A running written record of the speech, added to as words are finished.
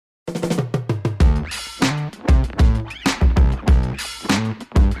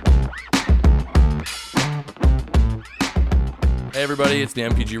everybody, it's the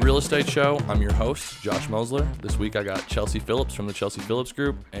MPG Real Estate Show. I'm your host, Josh Mosler. This week I got Chelsea Phillips from the Chelsea Phillips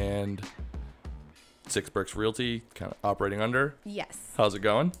Group and Six Bricks Realty kind of operating under. Yes. How's it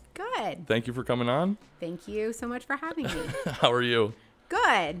going? Good. Thank you for coming on. Thank you so much for having me. How are you?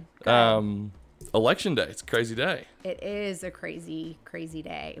 Good. Election day. It's a crazy day. It is a crazy, crazy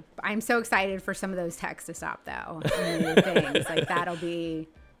day. I'm so excited for some of those texts to stop, though. Things like that'll be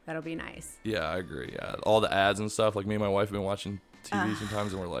nice. Yeah, I agree. Yeah, all the ads and stuff. Like me and my wife have been watching TV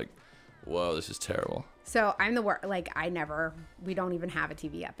sometimes, and we're like, "Whoa, this is terrible." So I'm the worst. Like we don't even have a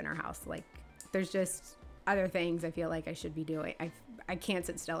TV up in our house. Like there's just other things I feel like I should be doing. I can't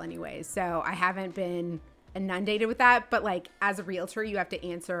sit still anyways. So I haven't been inundated with that. But like as a realtor, you have to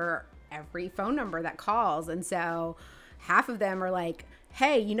answer every phone number that calls, and so half of them are like,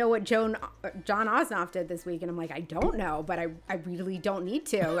 "Hey, you know what John Osnoff did this week?" And I'm like, "I don't know, but I really don't need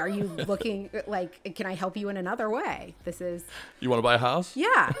to. Are you looking like, can I help you in another way? You want to buy a house?"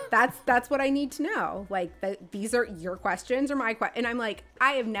 Yeah, that's what I need to know. Like these are your questions or my questions. And I'm like,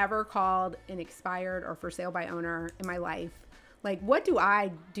 I have never called an expired or for sale by owner in my life. Like, what do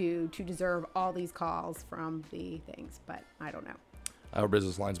I do to deserve all these calls from the things? But I don't know. Our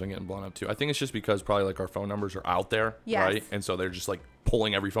business line's been getting blown up too. I think it's just because probably like our phone numbers are out there, yes. right? And so they're just like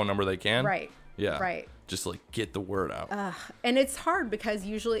pulling every phone number they can. Right. Yeah. Right. Just like get the word out. And it's hard because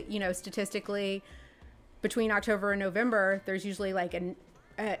usually, statistically between October and November, there's usually like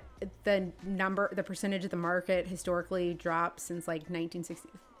the percentage of the market historically drops since like 1960,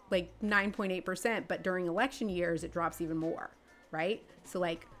 like 9.8%. But during election years, it drops even more. Right. So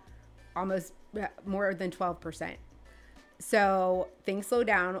like almost more than 12%. So things slow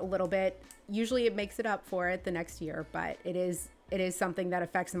down a little bit. Usually it makes it up for it the next year, but it is something that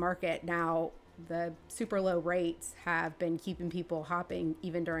affects the market. Now, the super low rates have been keeping people hopping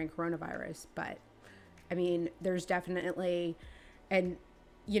even during coronavirus. But I mean, there's definitely, and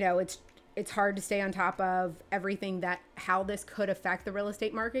it's hard to stay on top of everything how this could affect the real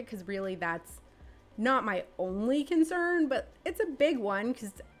estate market, because really that's not my only concern, but it's a big one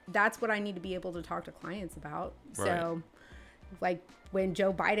because that's what I need to be able to talk to clients about. Right. So like when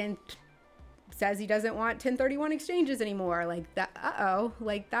Joe Biden says he doesn't want 1031 exchanges anymore, like that,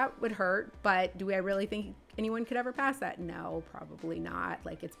 like that would hurt. But do I really think anyone could ever pass that? No, probably not.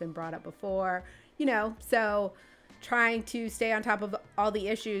 Like it's been brought up before, so trying to stay on top of all the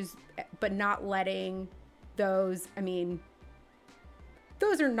issues, but not letting those,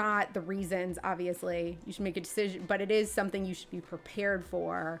 those are not the reasons, obviously, you should make a decision, but it is something you should be prepared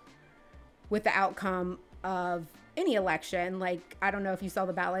for with the outcome of any election. Like, I don't know if you saw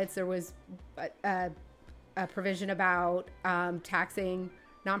the ballots. There was a provision about taxing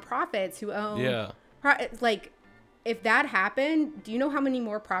nonprofits who own. Yeah. Like, if that happened, do you know how many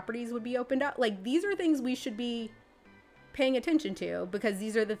more properties would be opened up? Like, these are things we should be paying attention to, because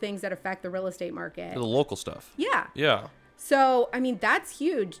these are the things that affect the real estate market. The local stuff. Yeah. Yeah. So, that's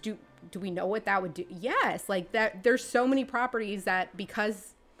huge. Do we know what that would do? Yes. Like that, there's so many properties that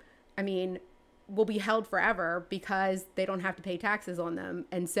will be held forever because they don't have to pay taxes on them.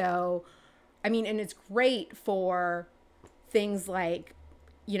 And so, and it's great for things like,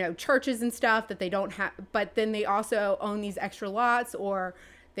 churches and stuff that they don't have, but then they also own these extra lots, or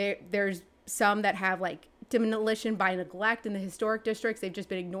there's some that have like demolition by neglect in the historic districts. They've just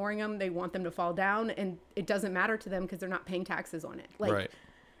been ignoring them. They want them to fall down, and it doesn't matter to them because they're not paying taxes on it. Like, right.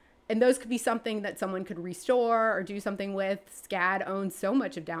 And those could be something that someone could restore or do something with. SCAD owns so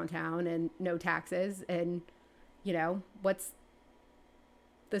much of downtown and no taxes. And, what's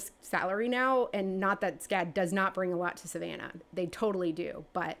the salary now? And not that SCAD does not bring a lot to Savannah. They totally do.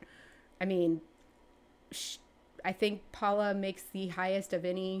 But, I think Paula makes the highest of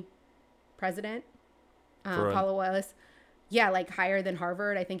any president. Paula Willis. Yeah, like higher than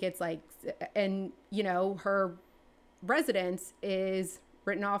Harvard. I think it's like, and, her residence is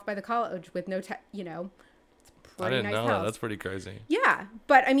written off by the college with no it's pretty I didn't nice know house. that. That's pretty crazy. Yeah,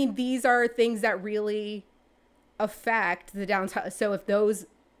 but these are things that really affect the downtown. So if those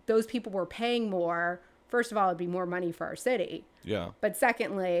people were paying more, first of all, it'd be more money for our city. Yeah. But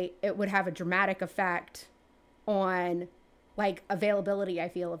secondly, it would have a dramatic effect on like availability, I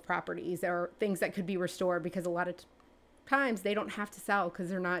feel, of properties or things that could be restored, because a lot of times they don't have to sell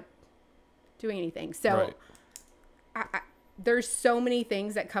because they're not doing anything. So right. There's so many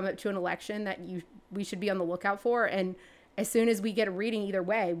things that come up to an election that we should be on the lookout for. And as soon as we get a reading either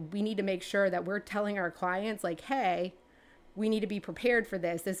way, we need to make sure that we're telling our clients like, hey, we need to be prepared for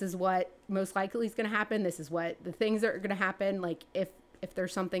this. This is what most likely is going to happen. This is what the things that are going to happen. Like if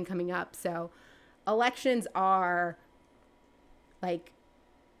there's something coming up. So elections are like,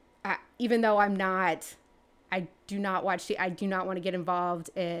 even though I'm not I do not watch I do not want to get involved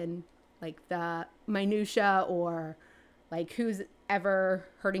in like the minutia or like who's ever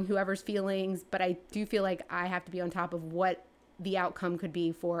hurting whoever's feelings, but I do feel like I have to be on top of what the outcome could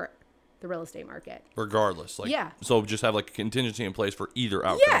be for the real estate market. Regardless. Like, yeah. So just have like a contingency in place for either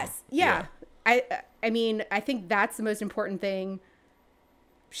outcome. Yes. Yeah. I mean, I think that's the most important thing.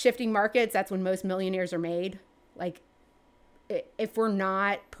 Shifting markets, that's when most millionaires are made. Like, if we're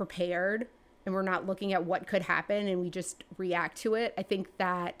not prepared and we're not looking at what could happen and we just react to it, I think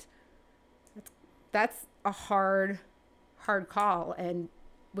that's a hard call and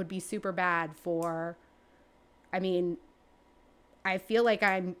would be super bad for, I mean, I feel like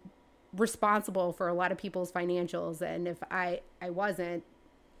I'm responsible for a lot of people's financials. And if I wasn't,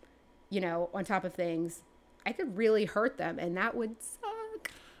 on top of things, I could really hurt them, and that would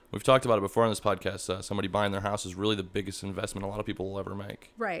suck. We've talked about it before on this podcast. Somebody buying their house is really the biggest investment a lot of people will ever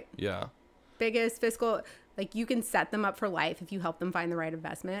make. Right. Yeah. Biggest fiscal, like you can set them up for life if you help them find the right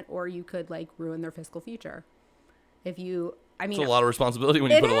investment, or you could like ruin their fiscal future. It's a lot of responsibility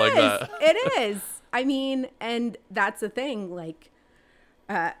when you put it like that. It is. I mean, and that's the thing. Like,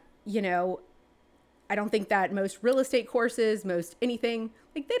 I don't think that most real estate courses, most anything,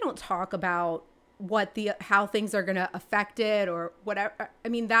 like they don't talk about how things are going to affect it or whatever. I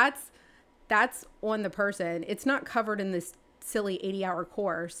mean, that's on the person. It's not covered in this silly 80-hour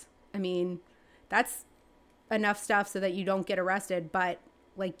course. I mean, that's enough stuff so that you don't get arrested, but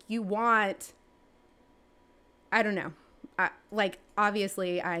like I don't know. Like,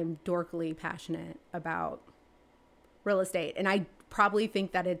 obviously I'm dorkily passionate about real estate, and I probably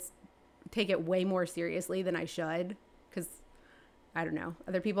think that take it way more seriously than I should, because I don't know,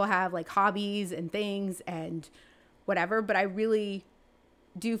 other people have like hobbies and things and whatever, but I really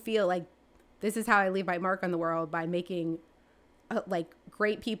do feel like this is how I leave my mark on the world, by making like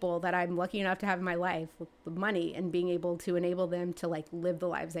great people that I'm lucky enough to have in my life with the money and being able to enable them to like live the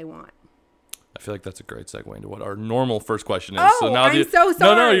lives they want. I feel like that's a great segue into what our normal first question is. Oh, so now I'm so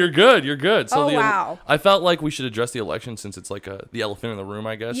sorry. No, you're good. You're good. So wow. I felt like we should address the election since it's like the elephant in the room,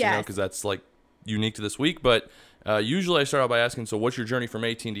 I guess. Yes. Because that's like unique to this week. But usually I start out by asking, so what's your journey from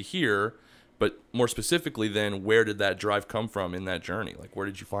 18 to here? But more specifically, then where did that drive come from in that journey? Like, where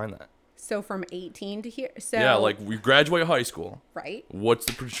did you find that? So from 18 to here. So yeah, like we graduate high school. Right. What's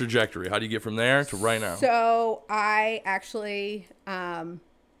the trajectory? How do you get from there to right now? So I actually,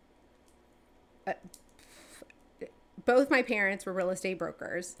 both my parents were real estate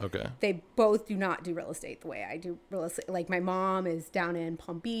brokers. Okay. They both do not do real estate the way I do real estate. Like my mom is down in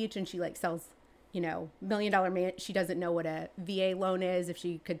Palm Beach and she like sells, $1 million man. She doesn't know what a VA loan is. If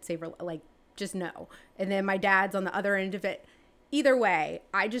she could save her, like, just no. And then my dad's on the other end of it. Either way,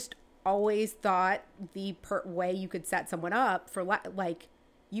 I just always thought the way you could set someone up for like,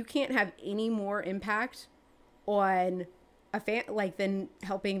 you can't have any more impact on than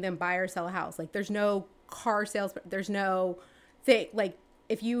helping them buy or sell a house. Like, there's no car sales, there's no thing. Like,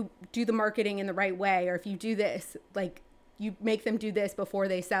 if you do the marketing in the right way, or if you do this, like, you make them do this before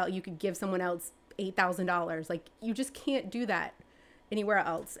they sell, you could give someone else $8,000. Like, you just can't do that anywhere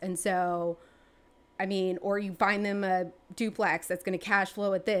else. And so, I mean, or you find them a duplex that's going to cash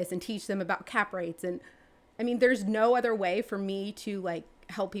flow at this and teach them about cap rates. And I mean, there's no other way for me to like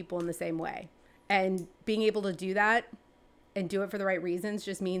help people in the same way. And being able to do that and do it for the right reasons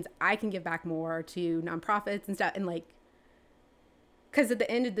just means I can give back more to nonprofits and stuff. And like, because at the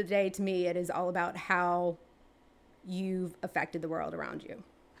end of the day, to me, it is all about how you've affected the world around you.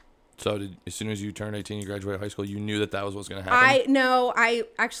 So as soon as you turned 18, you graduated high school, you knew that was what was going to happen? I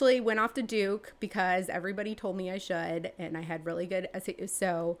actually went off to Duke because everybody told me I should, and I had really good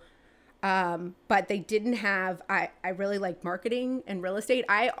so but they didn't have, I really liked marketing and real estate.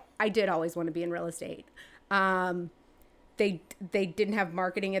 I did always want to be in real estate. They didn't have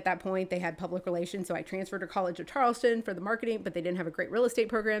marketing at that point. They had public relations. So I transferred to College of Charleston for the marketing, but they didn't have a great real estate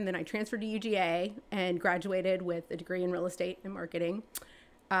program. Then I transferred to UGA and graduated with a degree in real estate and marketing.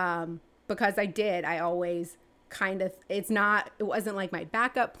 Because I always kind of, it wasn't like my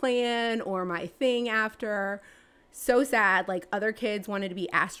backup plan or my thing after. So sad. Like, other kids wanted to be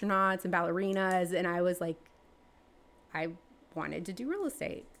astronauts and ballerinas. And I was like, I wanted to do real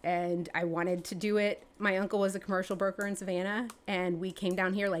estate and I wanted to do it. My uncle was a commercial broker in Savannah, and we came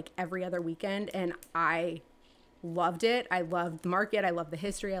down here like every other weekend, and I loved it. I loved the market. I loved the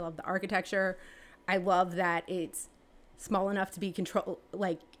history. I loved the architecture. I love that it's small enough to be controlled,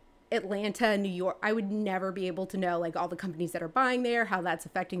 like Atlanta, New York. I would never be able to know like all the companies that are buying there, how that's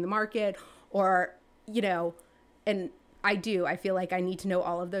affecting the market, or, and I feel like I need to know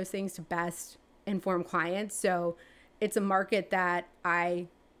all of those things to best inform clients. So it's a market that I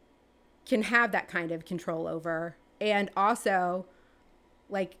can have that kind of control over. And also,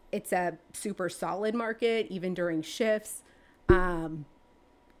 like, it's a super solid market, even during shifts.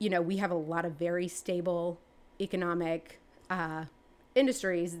 You know, we have a lot of very stable economic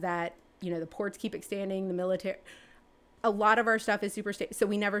industries that, you know, the ports keep expanding, the military. A lot of our stuff is super stable. So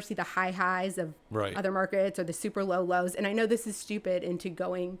we never see the high highs of other markets or the super low lows. And I know this is stupid into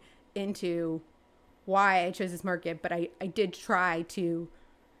going into why I chose this market, but I did try to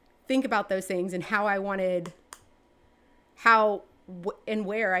think about those things and how I wanted, and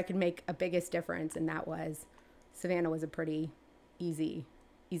where I could make a biggest difference. And that was, Savannah was a pretty easy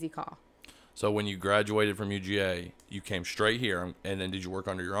call. So when you graduated from UGA, you came straight here, and then did you work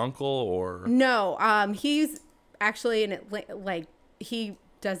under your uncle or? No, he's actually in Atlanta, like he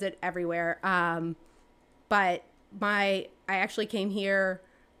does it everywhere. But I actually came here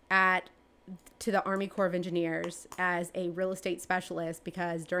to the Army Corps of Engineers as a real estate specialist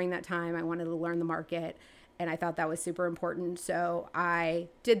because during that time I wanted to learn the market and I thought that was super important. So I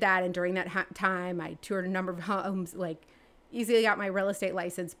did that. And during that time I toured a number of homes, like easily got my real estate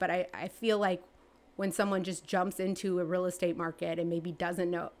license. But I feel like when someone just jumps into a real estate market and maybe doesn't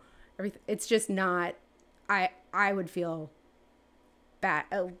know everything, it's just not, I would feel bad.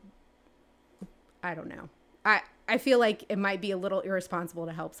 I don't know. I feel like it might be a little irresponsible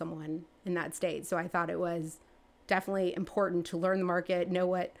to help someone in that state. So I thought it was definitely important to learn the market, know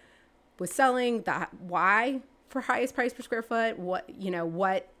what was selling, why for highest price per square foot,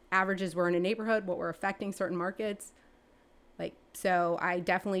 what averages were in a neighborhood, what were affecting certain markets. So I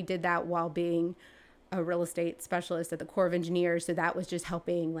definitely did that while being a real estate specialist at the Corps of Engineers. So that was just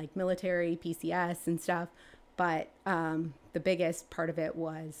helping like military, PCS and stuff. But the biggest part of it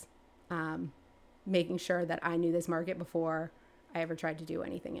was making sure that I knew this market before I ever tried to do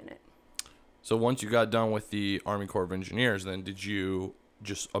anything in it. So once you got done with the Army Corps of Engineers, then did you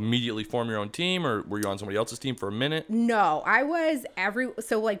just immediately form your own team, or were you on somebody else's team for a minute? No, I was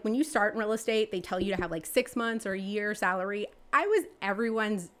so like when you start in real estate, they tell you to have like 6 months or a year salary. I was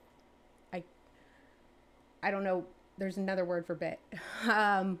everyone's, I don't know, there's another word for bit.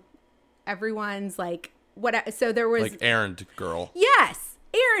 Everyone's like, so there was like errand girl. Yes,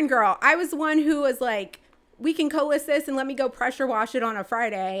 errand girl. I was the one who was like, we can co-list this and let me go pressure wash it on a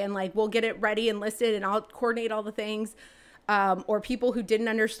Friday and like we'll get it ready and listed and I'll coordinate all the things. Or people who didn't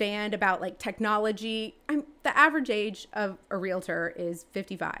understand about like technology. The average age of a realtor is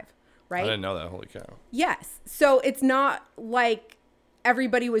 55, right? I didn't know that. Holy cow. Yes. So it's not like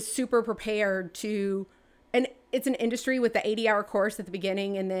everybody was super prepared to, and it's an industry with the 80-hour course at the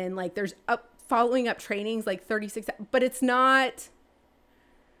beginning. And then like there's following up trainings, like 36, but it's not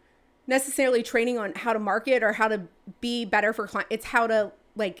necessarily training on how to market or how to be better for clients. It's how to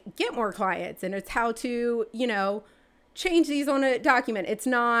like get more clients and it's how to, change these on a document. It's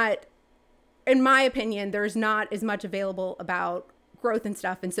not, in my opinion, there's not as much available about growth and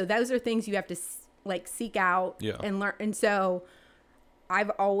stuff. And so those are things you have to like seek out and learn. And so I've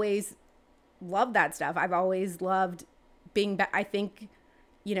always loved that stuff. I've always loved being, I think,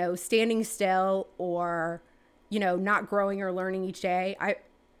 standing still or, not growing or learning each day.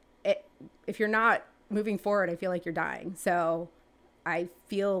 If you're not moving forward, I feel like you're dying. So I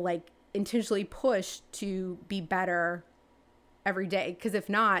feel like intentionally pushed to be better every day. Because if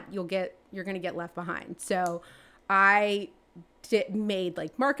not, you're going to get left behind. So I made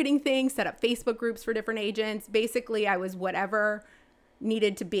like marketing things, set up Facebook groups for different agents. Basically, I was whatever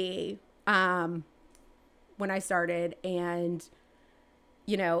needed to be when I started. And,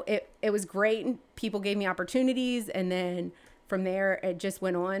 it was great. And people gave me opportunities. And then from there, it just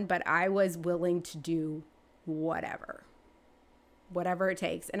went on. But I was willing to do whatever it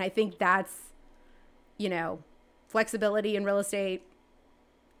takes. And I think that's, flexibility in real estate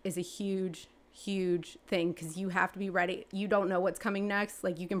is a huge, huge thing because you have to be ready. You don't know what's coming next.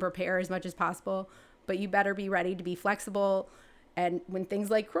 Like you can prepare as much as possible, but you better be ready to be flexible. And when things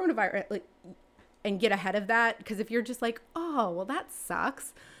like coronavirus, and get ahead of that. Because if you're just like, oh, well, that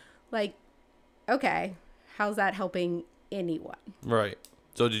sucks. Like, okay, how's that helping anyone? Right.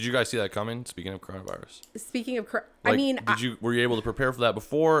 So did you guys see that coming? Speaking of coronavirus. Were you able to prepare for that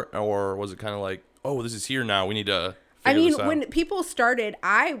before, or was it kind of like, oh, this is here now, we need to figure this out? When people started,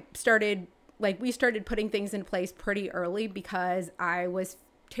 we started putting things in place pretty early because I was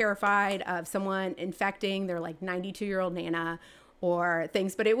terrified of someone infecting their like 92-year-old Nana or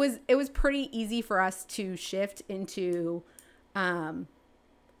things. But it was pretty easy for us to shift into,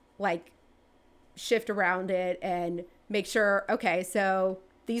 shift around it and make sure, okay, so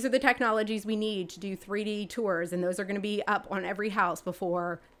these are the technologies we need to do 3D tours, and those are going to be up on every house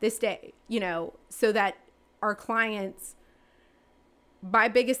before this day, so that our clients my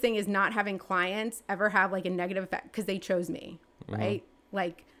biggest thing is not having clients ever have like a negative effect because they chose me, right?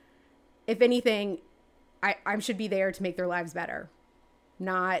 Like, if anything, I should be there to make their lives better,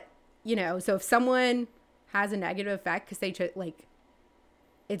 not, so if someone has a negative effect because they chose, like,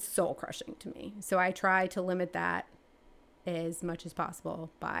 it's soul crushing to me. So I try to limit that as much as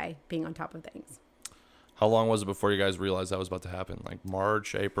possible by being on top of things. How long was it before you guys realized that was about to happen? Like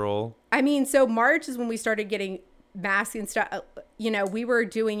March, April? I mean, so March is when we started getting masks and stuff. We were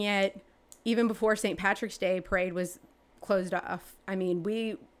doing it even before St. Patrick's Day parade was closed off. I mean,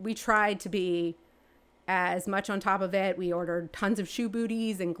 we tried to be as much on top of it. We ordered tons of shoe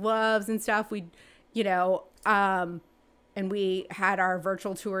booties and gloves and stuff. And we had our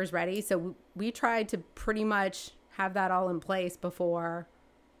virtual tours ready. So we tried to pretty much have that all in place before,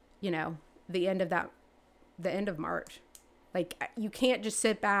 the end of March. Like, you can't just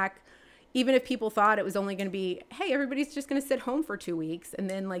sit back. Even if people thought it was only going to be, hey, everybody's just going to sit home for 2 weeks and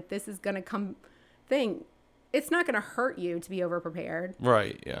then like this is going to come thing. It's not going to hurt you to be over-prepared.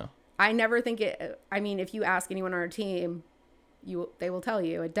 Right, yeah. I never think if you ask anyone on our team, they will tell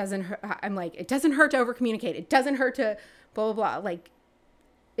you it doesn't hurt. I'm like, it doesn't hurt to over-communicate. It doesn't hurt to blah, blah, blah. Like,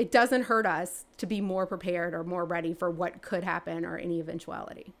 it doesn't hurt us to be more prepared or more ready for what could happen or any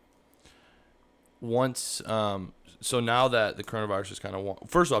eventuality. Once, so now that the coronavirus is kind of,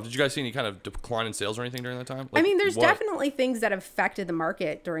 first off, did you guys see any kind of decline in sales or anything during that time? Like, I mean, there's definitely things that affected the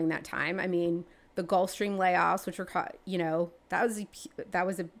market during that time. I mean, the Gulfstream layoffs, which were, that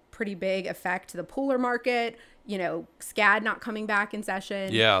was a pretty big effect to the pooler market. SCAD not coming back in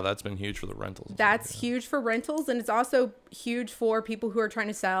session. Yeah, that's been huge for the rentals. That's huge for rentals, and it's also huge for people who are trying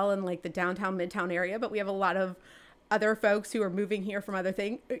to sell in like the downtown, midtown area. But we have a lot of other folks who are moving here from other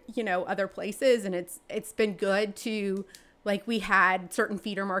places, and it's been good to, like, we had certain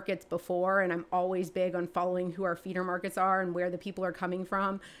feeder markets before, and I'm always big on following who our feeder markets are and where the people are coming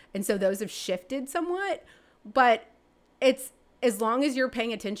from, and so those have shifted somewhat. But it's, as long as you're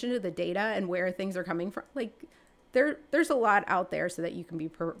paying attention to the data and where things are coming from, like, there's a lot out there so that you can be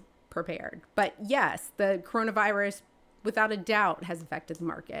prepared. But yes, the coronavirus, without a doubt, has affected the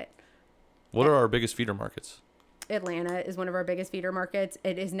market. What are our biggest feeder markets? Atlanta is one of our biggest feeder markets.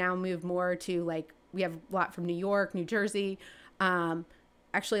 It is now moved more to, like, we have a lot from New York, New Jersey,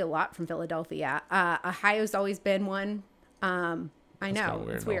 actually a lot from Philadelphia. Ohio's always been one. I know,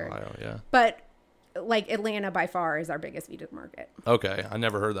 it's weird. Ohio, yeah. But like, Atlanta by far is our biggest feeder market. Okay, I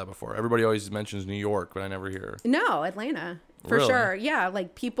never heard that before. Everybody always mentions New York, but I never hear. No, Atlanta for Really? sure. Yeah,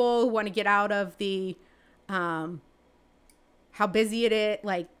 like, people want to get out of the how busy it is.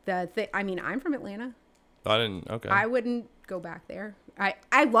 Like, I mean, I'm from Atlanta. I didn't. Okay. I wouldn't go back there.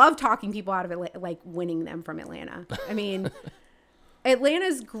 I love talking people out of it, like winning them from Atlanta. I mean,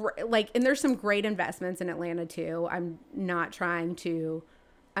 Atlanta's great. Like, and there's some great investments in Atlanta too. I'm not trying to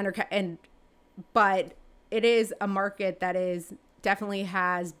undercut, but it is a market that is definitely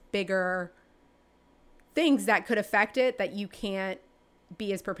has bigger things that could affect it that you can't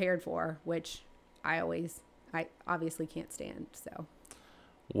be as prepared for, which I obviously can't stand. So.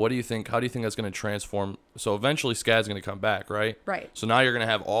 What do you think? How do you think that's going to transform? So eventually SCAD's going to come back, right? Right. So now you're going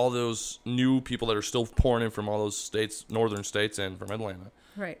to have all those new people that are still pouring in from all those states, northern states, and from Atlanta.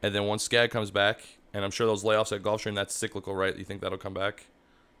 Right. And then once SCAD comes back, and I'm sure those layoffs at Gulfstream, that's cyclical, right? You think that'll come back?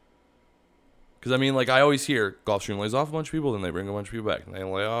 Because, I mean, like, I always hear Gulfstream lays off a bunch of people, then they bring a bunch of people back, and they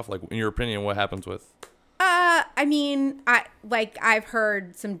lay off. Like, in your opinion, what happens with? I mean, I've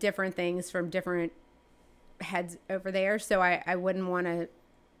heard some different things from different heads over there, so I wouldn't want to.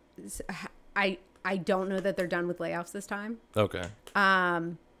 I don't know that they're done with layoffs this time. Okay.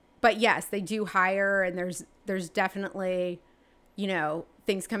 But yes, they do hire, and there's definitely,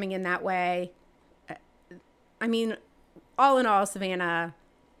 things coming in that way. I mean, all in all, Savannah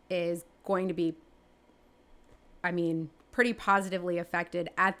is going to be, pretty positively affected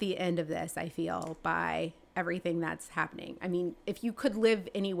at the end of this, I feel, by everything that's happening. I mean, if I could live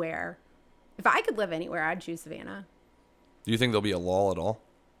anywhere, I'd choose Savannah. Do you think there'll be a lull at all?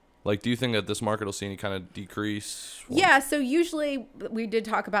 Like, do you think that this market will see any kind of decrease? Yeah, so usually we did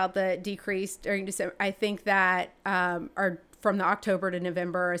talk about the decrease during December. I think that from the October to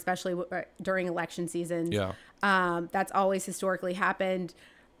November, especially during election seasons, that's always historically happened.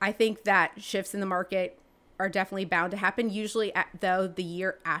 I think that shifts in the market are definitely bound to happen. Usually, though, the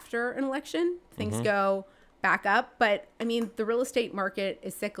year after an election, things go back up. But, I mean, the real estate market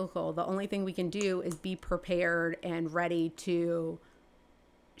is cyclical. The only thing we can do is be prepared and ready to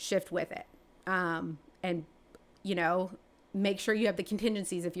shift with it. And, make sure you have the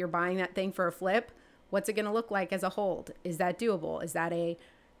contingencies. If you're buying that thing for a flip, what's it going to look like as a hold? Is that doable? Is that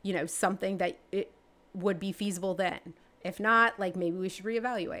something that it would be feasible then? If not, like maybe we should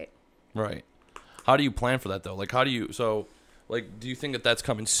reevaluate. Right. How do you plan for that though? Like, how do you? So, like, do you think that that's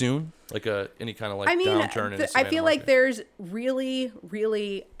coming soon? Like any kind of like downturn in the I feel like market? there's really,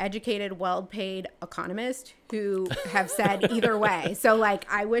 really educated, well-paid economists who have said either way. So like,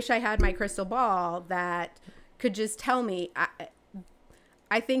 I wish I had my crystal ball that could just tell me.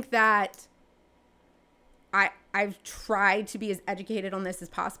 I think that I've tried to be as educated on this as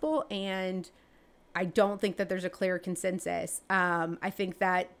possible, and I don't think that there's a clear consensus. I think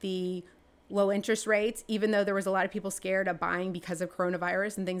that the low interest rates, even though there was a lot of people scared of buying because of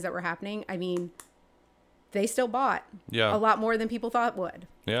coronavirus and things that were happening, I mean, they still bought a lot more than people thought would.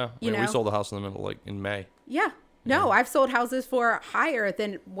 Yeah. I mean, we sold a house in the middle, like in May. Yeah. No, I've sold houses for higher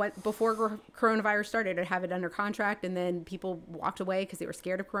than what before coronavirus started. I'd have it under contract, and then people walked away because they were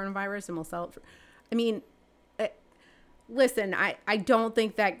scared of coronavirus, and we'll sell it for, I mean, listen, I don't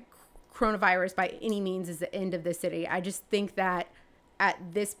think that coronavirus by any means is the end of the city. I just think that at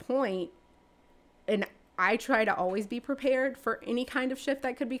this point, and I try to always be prepared for any kind of shift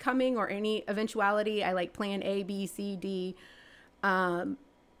that could be coming or any eventuality. I like plan A, B, C, D. But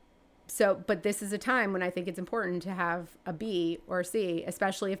this is a time when I think it's important to have a B or a C,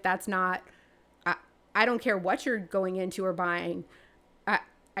 especially if that's not, I don't care what you're going into or buying.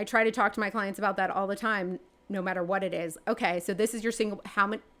 I try to talk to my clients about that all the time, no matter what it is. Okay, so this is your single, how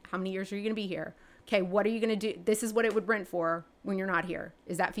many years are you going to be here? Okay, what are you going to do? This is what it would rent for when you're not here.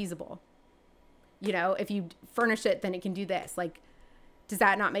 Is that feasible? You know, if you furnish it, then it can do this. Like, does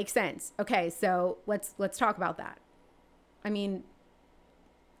that not make sense? Okay, so let's talk about that. I mean,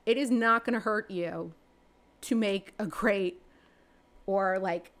 it is not going to hurt you to make a great or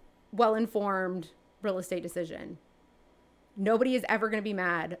like well-informed real estate decision. Nobody is ever going to be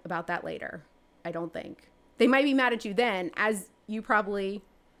mad about that later, I don't think. They might be mad at you then, as you probably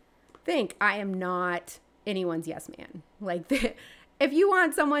think. I am not anyone's yes man. Like, if you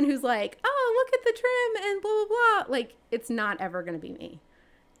want someone who's like, oh, look at the trim and blah, blah, blah, like, it's not ever going to be me.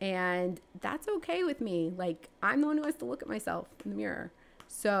 And that's okay with me. Like, I'm the one who has to look at myself in the mirror.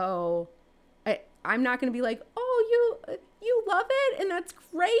 So I'm not going to be like, oh, you love it and that's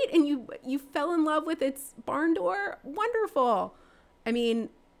great. And you fell in love with its barn door. Wonderful. I mean,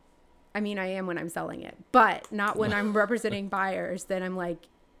 I am when I'm selling it, but not when I'm representing buyers. Then I'm like,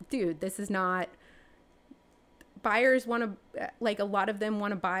 dude, this is not, buyers want to, like, a lot of them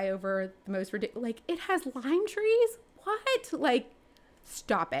want to buy over the most ridiculous, like, it has lime trees. What? Like,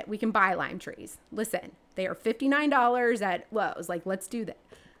 stop it. We can buy lime trees. Listen, they are $59 at Lowe's. Like, let's do that.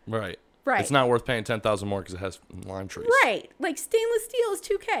 Right. Right. It's not worth paying $10,000 more because it has lime trees. Right. Like, stainless steel is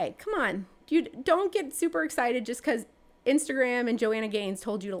 $2,000. Come on. Dude, don't get super excited just because Instagram and Joanna Gaines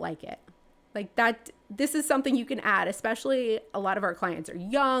told you to like it. Like, that, this is something you can add, especially a lot of our clients are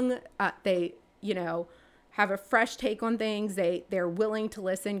young. They, have a fresh take on things. They're willing to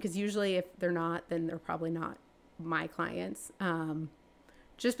listen, because usually if they're not, then they're probably not my clients.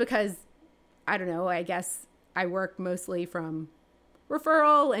 Just because, I don't know, I guess I work mostly from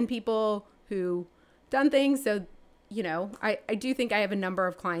referral and people who done things. So, I do think I have a number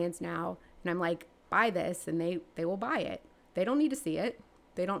of clients now, and I'm like, buy this, and they will buy it. They don't need to see it.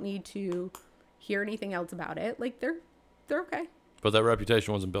 They don't need to hear anything else about it. Like, they're okay. But that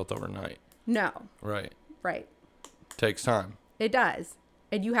reputation wasn't built overnight. No. Right. Right. Takes time. It does.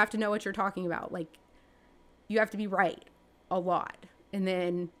 And you have to know what you're talking about. Like, you have to be right a lot. And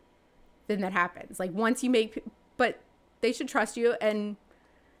then that happens. Like, once you but they should trust you. And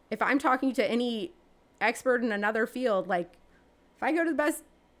if I'm talking to any expert in another field, like, if I go to the best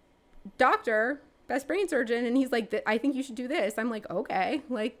doctor, best brain surgeon, and he's like, I think you should do this, I'm like, okay,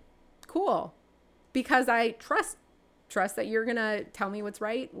 like, cool. Because I trust that you're going to tell me what's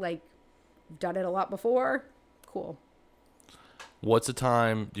right. Like, you've done it a lot before. Cool. Do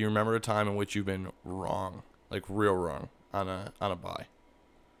you remember a time in which you've been wrong? Like, real wrong on a buy?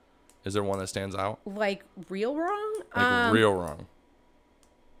 Is there one that stands out? Like, real wrong? Like, real wrong.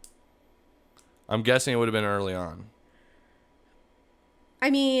 I'm guessing it would have been early on. I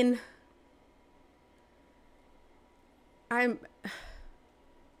mean, I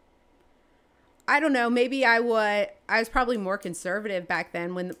don't know. Maybe I was probably more conservative back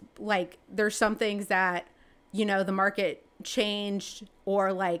then, when, like, there's some things that, the market changed,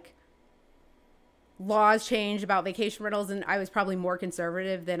 or like laws changed about vacation rentals, and I was probably more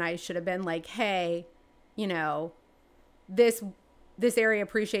conservative than I should have been. Like, hey, this area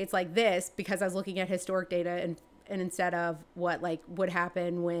appreciates like this, because I was looking at historic data and instead of what like would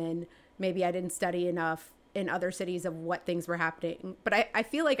happen when maybe I didn't study enough in other cities of what things were happening. But I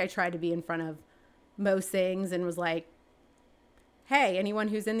feel like I tried to be in front of most things and was like, hey, anyone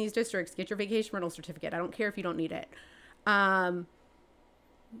who's in these districts, get your vacation rental certificate. I don't care if you don't need it. Ever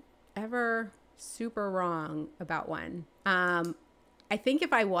super wrong about one. I think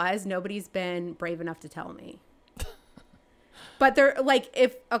if I was, nobody's been brave enough to tell me. But they're like,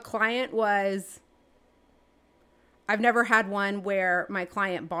 if a client was, I've never had one where my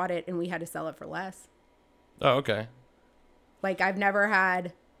client bought it and we had to sell it for less. Oh, okay. Like I've never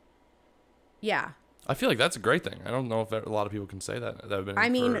had, yeah. I feel like that's a great thing. I don't know if a lot of people can say that. That have been. I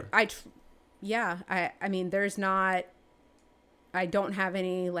mean, I mean, there's not, I don't have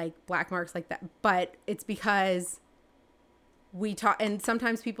any like black marks like that, but it's because we talk, and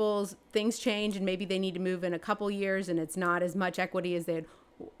sometimes people's things change and maybe they need to move in a couple years and it's not as much equity as they'd,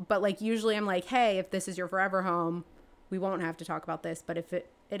 but like usually I'm like, hey, if this is your forever home, we won't have to talk about this. But if it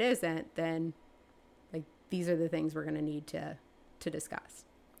isn't, then like these are the things we're going to need to discuss.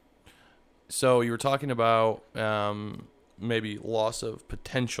 So you were talking about maybe loss of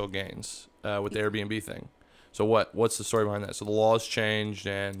potential gains with the Airbnb thing. So what's the story behind that? So the laws changed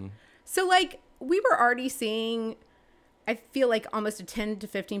and... So like we were already seeing, I feel like almost a 10 to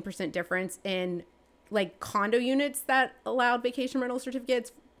 15% difference in like condo units that allowed vacation rental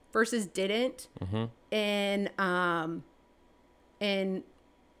certificates versus didn't in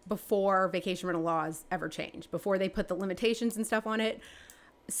before vacation rental laws ever changed, before they put the limitations and stuff on it.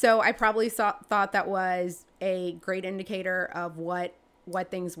 So I probably thought that was a great indicator of what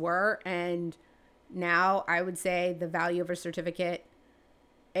things were. And now I would say the value of a certificate,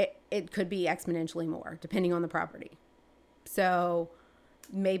 it could be exponentially more depending on the property. So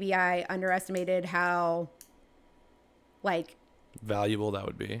maybe I underestimated how like valuable that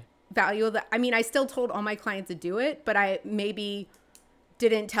would be. I mean, I still told all my clients to do it, but I maybe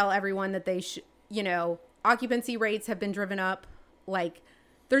didn't tell everyone that they should, occupancy rates have been driven up. Like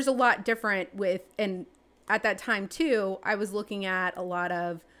there's a lot different with, and at that time too, I was looking at a lot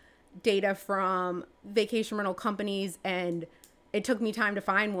of data from vacation rental companies, and it took me time to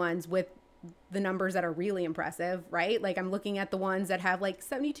find ones with the numbers that are really impressive, right? Like I'm looking at the ones that have like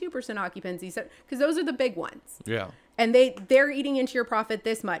 72% occupancy, so because those are the big ones. Yeah. And they're eating into your profit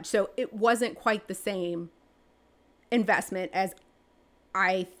this much. So it wasn't quite the same investment as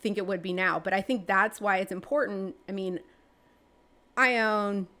I think it would be now. But I think that's why it's important. I mean, we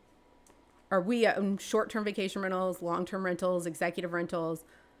own short-term vacation rentals, long-term rentals, executive rentals.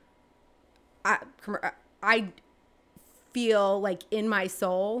 I feel like in my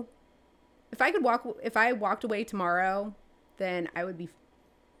soul, if I walked away tomorrow, then I would be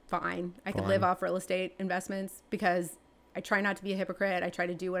fine. I could live off real estate investments because I try not to be a hypocrite. I try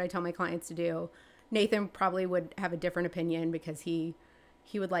to do what I tell my clients to do. Nathan probably would have a different opinion because he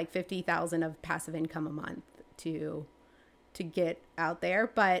would like 50,000 of passive income a month to get out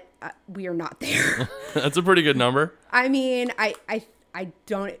there, but we are not there. That's a pretty good number. I mean, I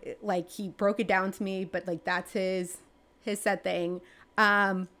don't like, he broke it down to me, but like that's his set thing.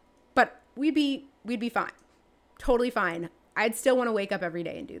 But we'd be fine. Totally fine. I'd still want to wake up every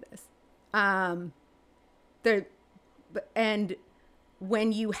day and do this. And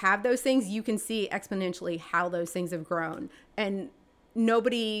when you have those things, you can see exponentially how those things have grown. And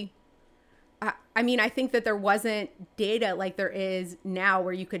nobody, I mean, I think that there wasn't data like there is now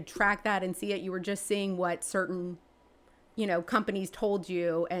where you could track that and see it. You were just seeing what certain, companies told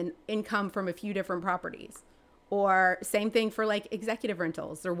you and income from a few different properties. Or same thing for like executive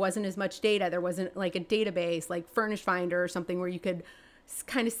rentals. There wasn't as much data. There wasn't like a database like Furnish Finder or something where you could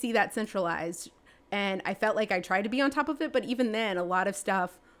kind of see that centralized. And I felt like I tried to be on top of it, but even then a lot of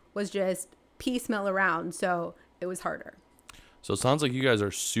stuff was just piecemeal around. So it was harder. So it sounds like you guys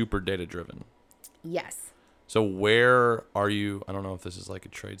are super data driven. Yes. So where are you? I don't know if this is like a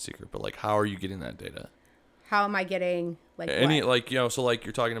trade secret, but like how are you getting that data? How am I getting like any what? like so like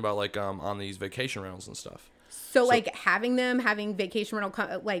you're talking about like on these vacation rentals and stuff. So like having vacation rental,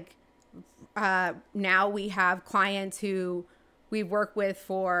 now we have clients who we work with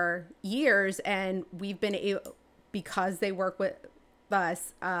for years, and we've been able, because they work with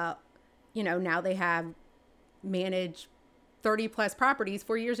us, now they have managed 30 plus properties.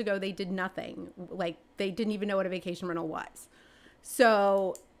 4 years ago, they did nothing. Like they didn't even know what a vacation rental was.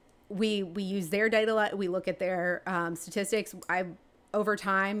 So we use their data. We look at their statistics. Over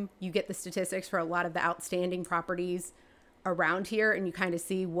time, you get the statistics for a lot of the outstanding properties around here, and you kind of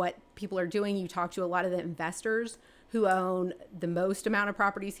see what people are doing. You talk to a lot of the investors who own the most amount of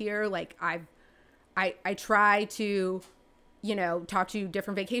properties here. Like I try to, talk to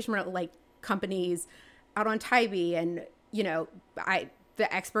different vacation rental like companies out on Tybee, and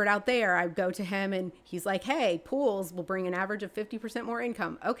the expert out there, I go to him and he's like, hey, pools will bring an average of 50% more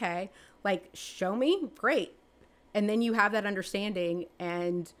income. Okay, like show me, great. And then you have that understanding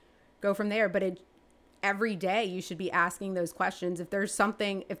and go from there. But every day you should be asking those questions. If there's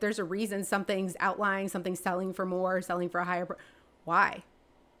a reason something's outlying, something's selling for more, selling for a higher, why?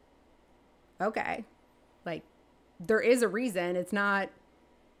 Okay. Like, there is a reason. It's not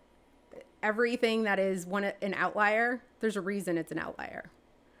everything that is an outlier. There's a reason it's an outlier.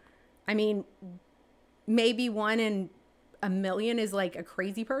 I mean, maybe 1 in a million is like a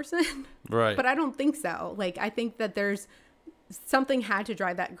crazy person. Right. But I don't think so. Like, I think that there's something had to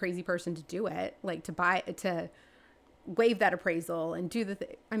drive that crazy person to do it, like to waive that appraisal and do the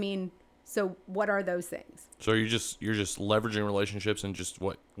thing. I mean, so what are those things? So you're just leveraging relationships, and just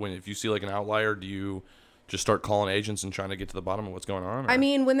if you see like an outlier, do you just start calling agents and trying to get to the bottom of what's going on? Or? I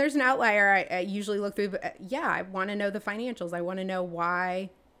mean, when there's an outlier, I usually look through, I want to know the financials. I want to know why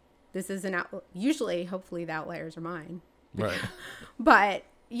this is usually, hopefully the outliers are mine. Right. But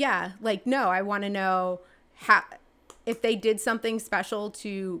yeah, like, no, I want to know if they did something special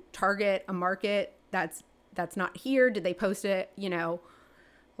to target a market that's not here. Did they post it?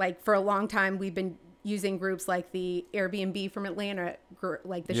 Like, for a long time, we've been using groups like the Airbnb from Atlanta,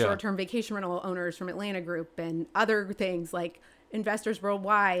 like the short-term vacation rental owners from Atlanta group, and other things like Investors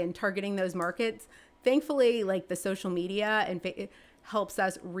Worldwide, and targeting those markets. Thankfully, like, the social media and it helps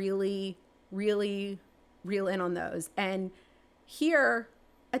us really, really reel in on those. And here,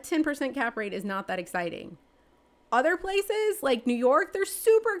 a 10% cap rate is not that exciting. Other places like New York, they're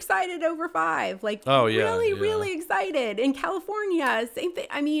super excited over 5. Like, really excited. In California, same thing.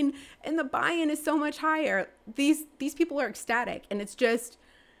 I mean, and the buy-in is so much higher. These people are ecstatic, and it's just,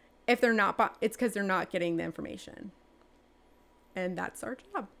 if they're not, it's because they're not getting the information, and that's our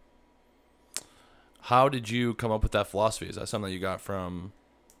job. How did you come up with that philosophy? Is that something that you got from?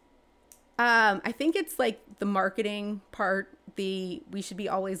 I think it's like the marketing part. We should be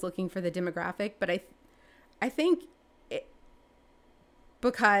always looking for the demographic, but I think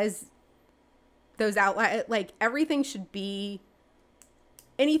because those outliers, like, everything should be,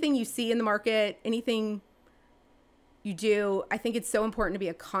 anything you see in the market, anything you do, I think it's so important to be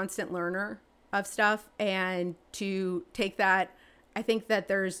a constant learner of stuff and to take that. I think that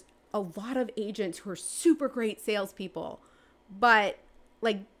there's a lot of agents who are super great salespeople, but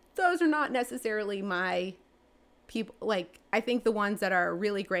like, those are not necessarily my people. Like, I think the ones that are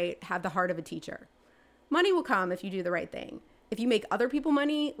really great have the heart of a teacher. Money will come if you do the right thing. If you make other people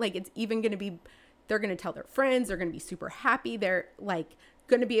money, like, it's even going to be, they're going to tell their friends, they're going to be super happy. They're like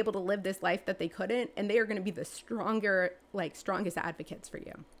going to be able to live this life that they couldn't. And they are going to be the strongest advocates for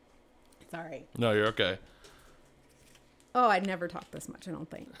you. Sorry. No, you're okay. Oh, I'd never talked this much, I don't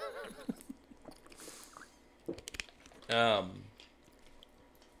think.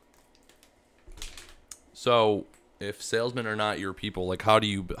 So if salesmen are not your people, like, how have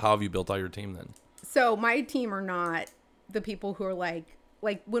you built out your team then? So my team are not the people who are like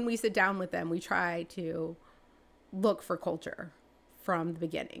when we sit down with them, we try to look for culture from the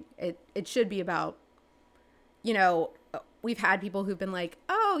beginning. It should be about, we've had people who've been like,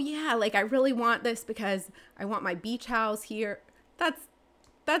 oh yeah, like, I really want this because I want my beach house here.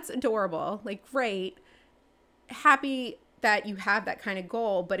 That's adorable. Like, great. Happy that you have that kind of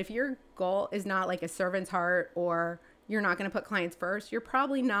goal. But if your goal is not like a servant's heart, or you're not going to put clients first, you're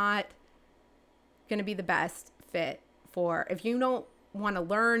probably not going to be the best fit for, if you don't want to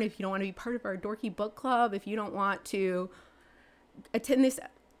learn, if you don't want to be part of our dorky book club, if you don't want to attend this,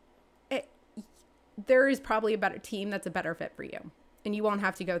 there is probably a better team that's a better fit for you, and you won't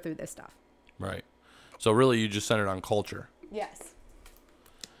have to go through this stuff. Right. So really, you just centered on culture. Yes.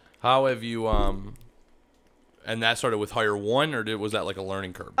 How have you and that started with hire one, or was that like a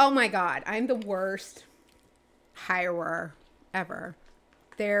learning curve? Oh my God, I'm the worst hirer ever.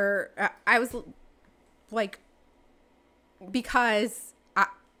 I was like, because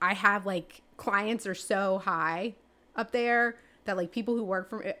I have, like, clients are so high up there that, like, people who work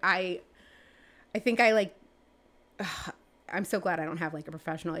for me, I think I'm so glad I don't have, like, a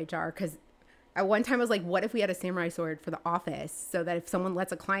professional HR, because at one time I was like, what if we had a samurai sword for the office, so that if someone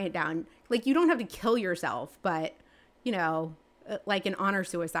lets a client down, like, you don't have to kill yourself, but, like an honor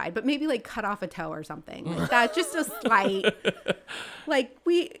suicide, but maybe like cut off a toe or something like that. Just a slight, like,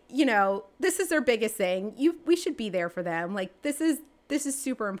 this is their biggest thing. We should be there for them. Like, this is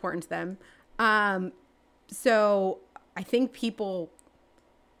super important to them. So I think people,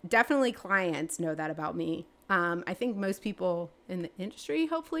 definitely clients, know that about me. I think most people in the industry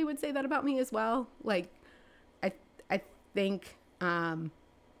hopefully would say that about me as well. Like, I think,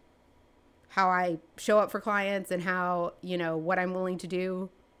 how I show up for clients and how, what I'm willing to do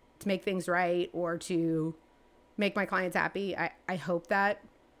to make things right or to make my clients happy. I hope that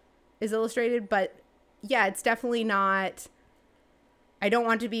is illustrated, but yeah, it's definitely not I don't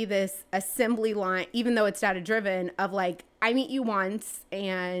want to be this assembly line, even though it's data driven, of like, I meet you once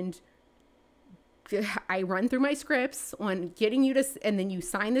and I run through my scripts on getting you to, and then you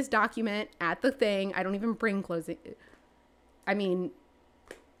sign this document at the thing. I don't even bring closing. I mean,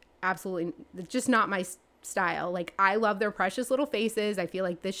 absolutely, it's just not my style. Like, I love their precious little faces. I feel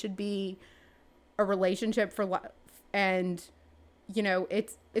like this should be a relationship for life. And, you know,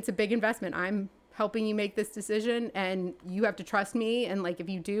 it's a big investment. I'm helping you make this decision and you have to trust me. And like, if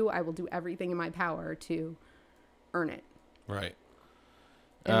you do, I will do everything in my power to earn it. Right.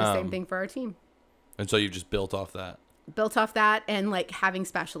 And the same thing for our team. And so you just built off that. And like having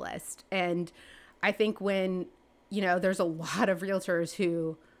specialists. And I think when, you know, there's a lot of realtors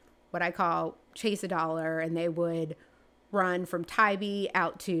who, what I call chase a dollar, and they would run from Tybee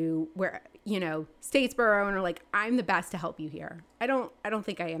out to where, you know, Statesboro, and are like, I'm the best to help you here. I don't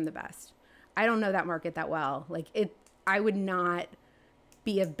think I am the best. I don't know that market that well. Like, I would not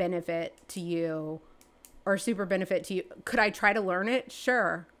be of benefit to you or super benefit to you. Could I try to learn it?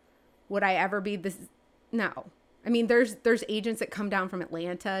 Sure. Would I ever be this? No. I mean, there's agents that come down from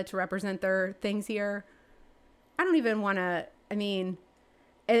Atlanta to represent their things here. I don't even want to, I mean,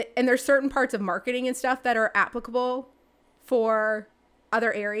 and there's certain parts of marketing and stuff that are applicable for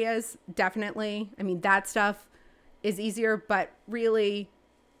other areas. Definitely. I mean, that stuff is easier, but really,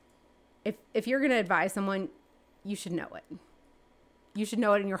 if you're going to advise someone, you should know it. You should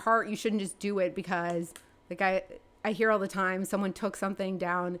know it in your heart. You shouldn't just do it because, like, I hear all the time someone took something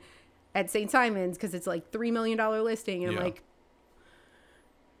down at St. Simon's because it's like $3 million listing. And I'm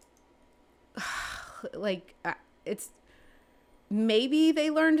like, it's maybe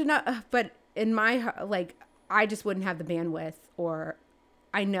they learned enough, but in my, like, I just wouldn't have the bandwidth, or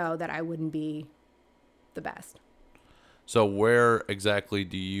I know that I wouldn't be the best. So where exactly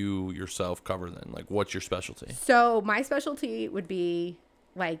do you yourself cover then? Like, what's your specialty? So my specialty would be,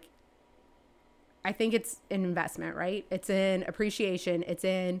 like, I think it's in investment, right? It's in appreciation. It's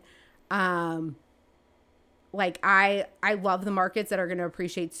in, like, I love the markets that are going to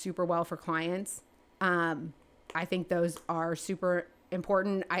appreciate super well for clients. I think those are super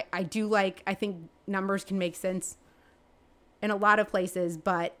important. I think numbers can make sense in a lot of places,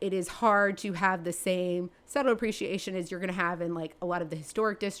 but it is hard to have the same settled appreciation as you're going to have in like a lot of the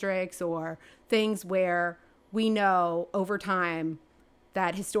historic districts or things where we know over time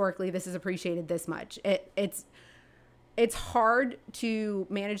that historically this is appreciated this much. It's hard to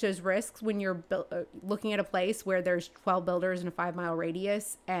manage those risks when you're looking at a place where there's 12 builders in a 5-mile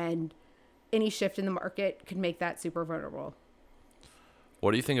radius, and any shift in the market could make that super vulnerable.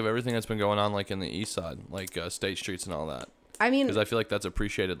 What do you think of everything that's been going on, like in the east side, like State Streets and all that? I mean, because I feel like that's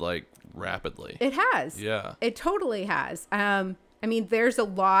appreciated like rapidly. It has. Yeah. It totally has. I mean, there's a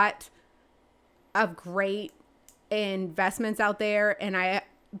lot of great investments out there,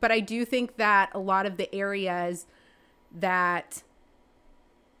 but I do think that a lot of the areas that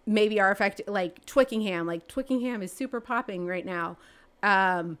maybe are affected, like Twickenham is super popping right now.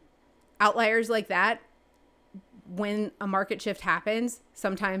 Outliers like that, when a market shift happens,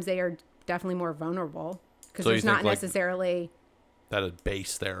 sometimes they are definitely more vulnerable because there's not necessarily that a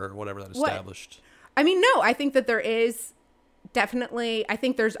base there or whatever that established. I mean, no, I think that there is definitely, I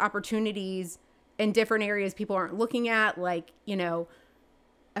think there's opportunities in different areas people aren't looking at, like, you know,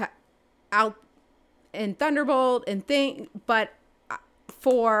 out in Thunderbolt and but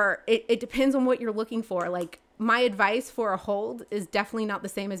it depends on what you're looking for. Like, my advice for a hold is definitely not the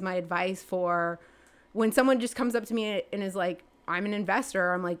same as my advice for when someone just comes up to me and is like, I'm an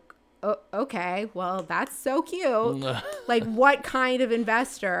investor. I'm like, oh, okay, well, that's so cute. Like, what kind of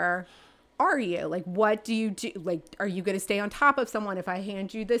investor are you? Like, what do you do? Like, are you going to stay on top of someone if I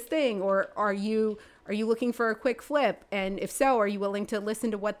hand you this thing? Or are you looking for a quick flip? And if so, are you willing to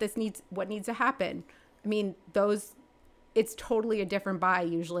listen to what needs to happen? I mean, it's totally a different buy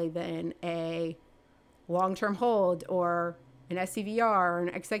usually than a long-term hold or an SCVR or an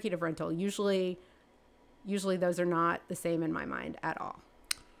executive rental. Usually those are not the same in my mind at all.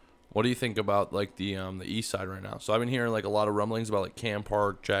 What do you think about like the east side right now? So I've been hearing like a lot of rumblings about like Cam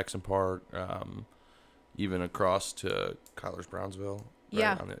Park, Jackson Park, even across to Kyler's Brownsville.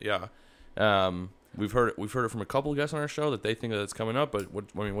 Right? Yeah. We've heard it from a couple of guests on our show that they think that it's coming up. But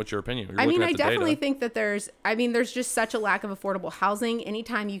what's your opinion? I mean, I definitely think that there's just such a lack of affordable housing.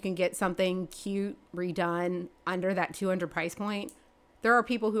 Anytime you can get something cute redone under that $200 price point, there are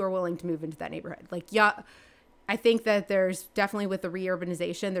people who are willing to move into that neighborhood. Like, yeah, I think that there's definitely, with the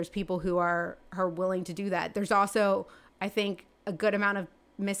reurbanization, there's people who are willing to do that. There's also, I think, a good amount of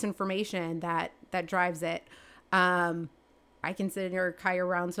misinformation that drives it. I consider Kyle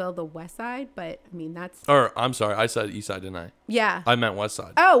Roundsville the west side, but I mean, that's. Or, I'm sorry, I said east side, didn't I? Yeah. I meant west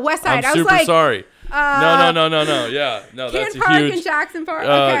side. Oh, west side. I'm I was super like, sorry. No. Yeah. No, that's Park huge. and Jackson Park.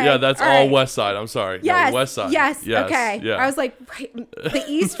 Okay. Yeah, that's all right. west side. I'm sorry. Yes. No, west side. Yes. Okay. Yeah. I was like, wait, the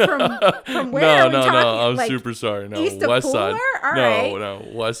east from where No, are we no, talking? no. I'm Like, super sorry. No, east of west side. Pooler? All no, right. no,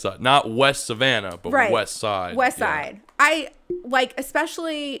 west side. Not West Savannah, but Right. west side. West Yeah. side. I like,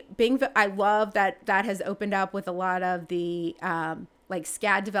 especially being, I love that has opened up with a lot of the like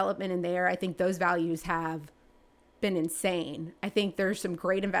SCAD development in there. I think those values have been insane. I think there's some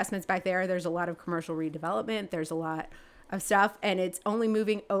great investments back there. There's a lot of commercial redevelopment. There's a lot of stuff, and it's only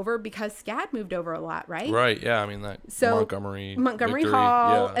moving over because SCAD moved over a lot, right? Right. Yeah. I mean that. So Montgomery Victory,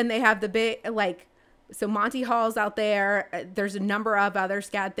 Hall, and they have the big so Monty Hall's out there. There's a number of other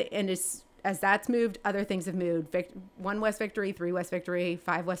SCAD and as that's moved, other things have moved. 1 West Victory, 3 West Victory,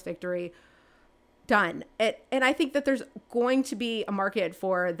 5 West Victory. Done. And I think that there's going to be a market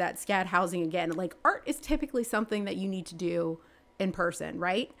for that SCAD housing again. Like, art is typically something that you need to do in person,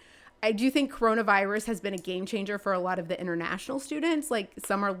 right? I do think coronavirus has been a game changer for a lot of the international students. Like,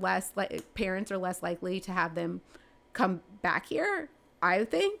 some are less, like, parents are less likely to have them come back here, I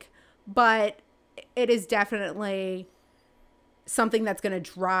think. But it is definitely something that's going to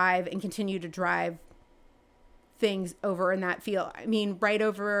drive and continue to drive things over in that field. I mean, right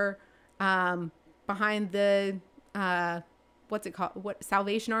over behind the what's it called? What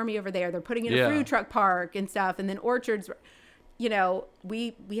Salvation Army over there? They're putting in a food truck park and stuff, and then orchards. You know,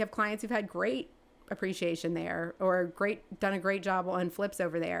 we have clients who've had great appreciation there, or done a great job on flips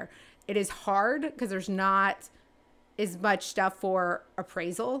over there. It is hard because there's not as much stuff for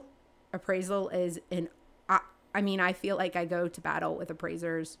appraisal. Appraisal is I mean, I feel like I go to battle with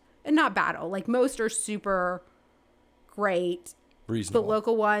appraisers, and not battle. Like, most are super great. Reasonable. The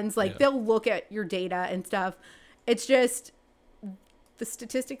local ones, like, they'll look at your data and stuff. It's just,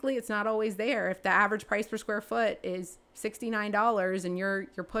 statistically, it's not always there. If the average price per square foot is $69 and you're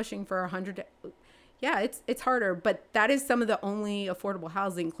pushing for $100, yeah, it's harder. But that is some of the only affordable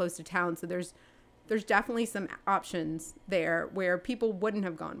housing close to town. So there's definitely some options there where people wouldn't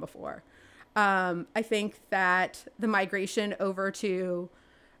have gone before. I think that the migration over to,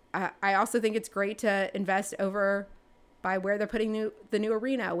 I also think it's great to invest over by where they're putting the new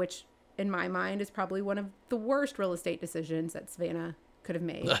arena, which in my mind is probably one of the worst real estate decisions that Savannah could have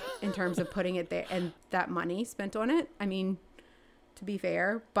made in terms of putting it there and that money spent on it. I mean, to be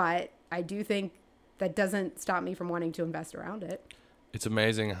fair, but I do think that doesn't stop me from wanting to invest around it. It's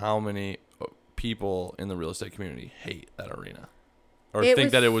amazing how many people in the real estate community hate that arena. Or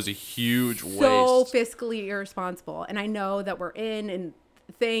think that it was a huge waste. So fiscally irresponsible. And I know that we're in and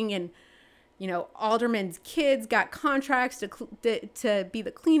thing, and you know, aldermen's kids got contracts to be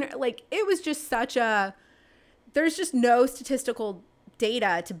the cleaner. Like, it was just there's just no statistical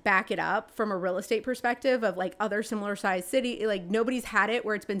data to back it up from a real estate perspective of like other similar sized city. Like, nobody's had it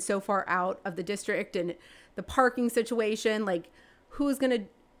where it's been so far out of the district, and the parking situation, like, who's going to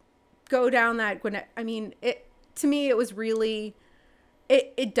go down that? I mean, to me, it was really,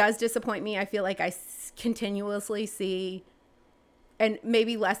 it does disappoint me. I feel like I continuously see, and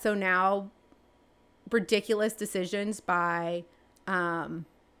maybe less so now, ridiculous decisions by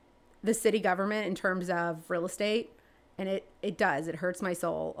the city government in terms of real estate. And it hurts my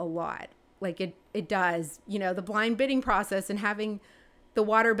soul a lot. Like, it does, you know, the blind bidding process and having the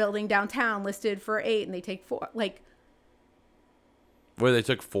water building downtown listed for 8 and they take 4, like. Where they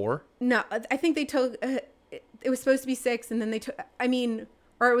took 4? No, I think they took, it was supposed to be 6, and then they took, I mean,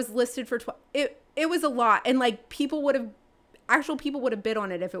 or it was listed for 12. It was a lot. And like, people would have bid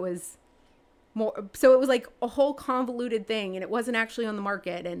on it if it was more. So it was like a whole convoluted thing, and it wasn't actually on the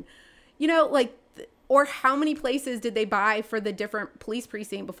market. And, you know, like, or how many places did they buy for the different police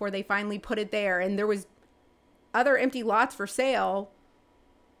precinct before they finally put it there? And there was other empty lots for sale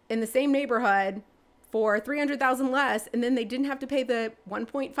in the same neighborhood for $300,000 less, and then they didn't have to pay the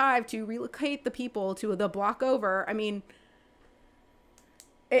 1.5 to relocate the people to the block over. I mean,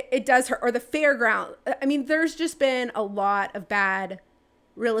 it does hurt. Or the fairground. I mean, there's just been a lot of bad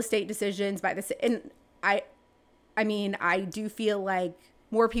real estate decisions by the city. And I mean, I do feel like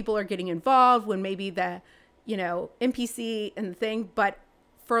more people are getting involved when maybe the, you know, MPC and the thing, but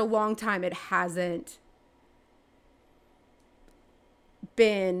for a long time it hasn't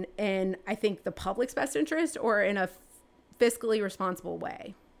been in, I think, the public's best interest or in a fiscally responsible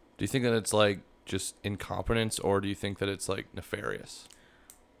way. Do you think that it's like just incompetence, or do you think that it's like nefarious?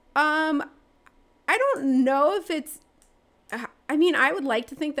 I don't know if it's, I mean, I would like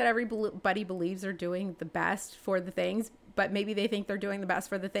to think that everybody believes they're doing the best for the things, but maybe they think they're doing the best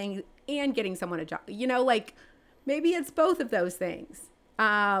for the thing and getting someone a job. You know, like, maybe it's both of those things.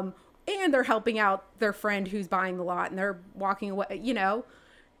 And they're helping out their friend who's buying the lot and they're walking away, you know,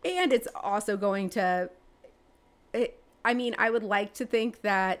 and it's also going to, I mean, I would like to think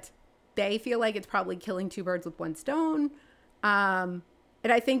that they feel like it's probably killing two birds with one stone. And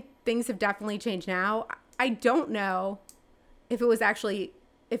I think things have definitely changed now. I don't know if it was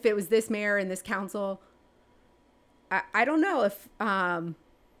this mayor and this council. I don't know if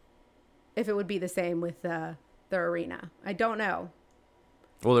it would be the same with the arena. I don't know.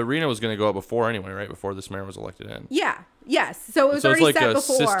 Well, the arena was going to go up before anyway, right? Before this mayor was elected in. Yeah. Yes. So it was already it's like set a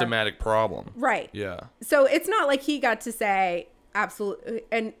before. systematic problem. Right. Yeah. So it's not like he got to say absolutely,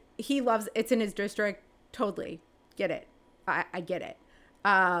 and he loves it's in his district. Totally get it. I get it.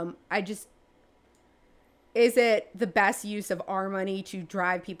 Is it the best use of our money to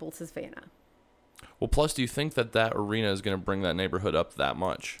drive people to Savannah? Well, plus, do you think that arena is going to bring that neighborhood up that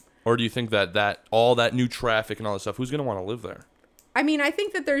much? Or do you think that all that new traffic and all that stuff, who's going to want to live there? I mean, I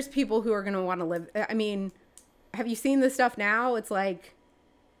think that there's people who are going to want to live. I mean, have you seen the stuff now? It's like,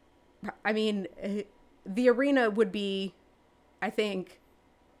 I mean, the arena would be, I think,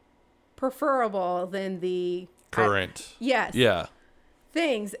 preferable than the current. Yes. Yeah.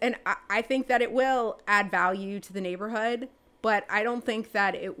 Things. And I think that it will add value to the neighborhood, but I don't think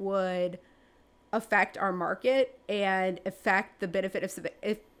that it would affect our market and affect the benefit of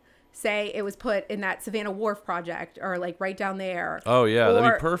if say it was put in that Savannah Wharf project or like right down there. Oh yeah,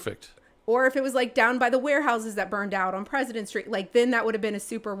 that'd be perfect. Or if it was like down by the warehouses that burned out on President Street, like then that would have been a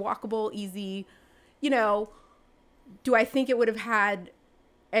super walkable, easy, you know. Do I think it would have had,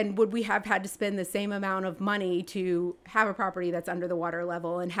 and would we have had to spend the same amount of money to have a property that's under the water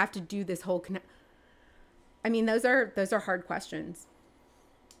level and have to do this whole I mean, those are hard questions.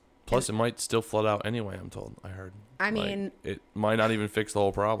 Plus, it might still flood out anyway, I'm told. I heard. I mean, it might not even fix the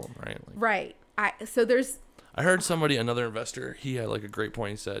whole problem, right? Right. I heard another investor, he had like a great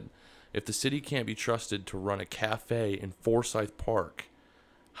point. He said, if the city can't be trusted to run a cafe in Forsyth Park,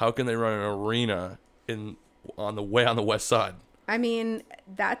 how can they run an arena on the west side? I mean,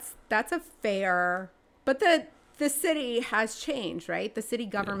 that's a fair, but the city has changed, right? The city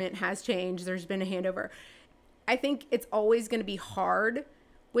government has changed. There's been a handover. I think it's always going to be hard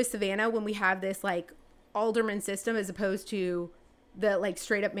with Savannah when we have this like alderman system as opposed to the like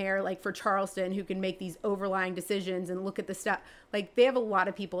straight up mayor, like for Charleston, who can make these overlying decisions and look at the stuff. Like they have a lot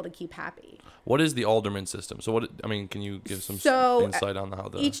of people to keep happy. What is the alderman system? So can you give some insight on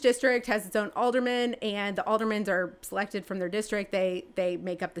how each district has its own alderman, and the aldermans are selected from their district. They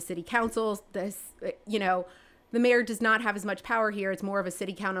make up the city councils. The mayor does not have as much power here. It's more of a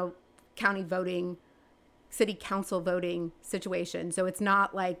city council voting situation. So it's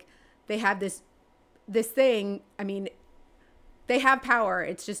not like they have this thing. I mean, they have power.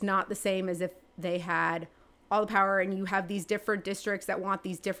 It's just not the same as if they had all the power and you have these different districts that want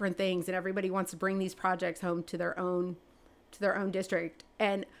these different things and everybody wants to bring these projects home to their own district.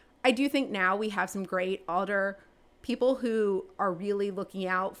 And I do think now we have some great alder people who are really looking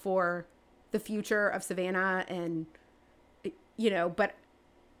out for the future of Savannah and, but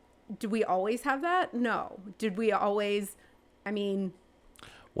did we always have that? No. Did we always,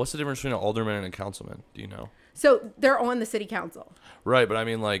 what's the difference between an alderman and a councilman? Do you know? So they're on the city council. Right, but I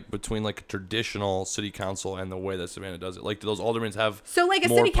mean like between like a traditional city council and the way that Savannah does it. Like do those aldermen have so like a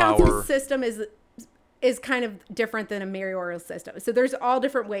more city power? Council system is kind of different than a mayoral system. So there's all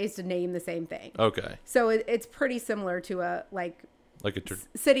different ways to name the same thing. Okay. So it's pretty similar to a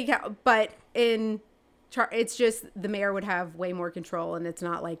city council, but it's just the mayor would have way more control and it's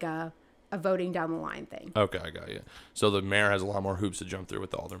not like a voting down the line thing. Okay, I got you. So the mayor has a lot more hoops to jump through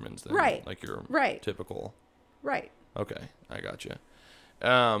with the aldermans than like your typical. Right. Okay, I got you.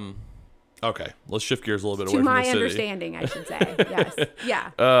 Okay, let's shift gears a little bit away from the city. To my understanding, I should say. Yes. Yeah.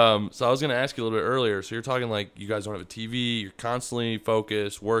 So I was going to ask you a little bit earlier. So you're talking like you guys don't have a TV, you're constantly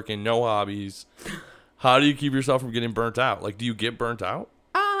focused, working, no hobbies. How do you keep yourself from getting burnt out? Like, do you get burnt out?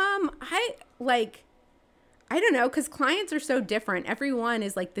 I don't know, because clients are so different. Everyone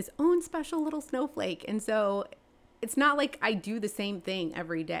is like this own special little snowflake. And so it's not like I do the same thing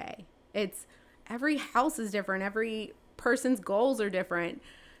every day. It's every house is different. Every person's goals are different.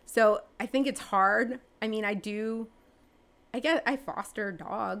 So I think it's hard. I mean, I foster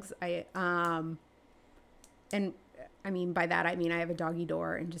dogs. And I mean, by that, I mean, I have a doggy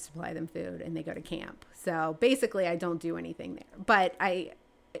door and just supply them food and they go to camp. So basically I don't do anything there, but I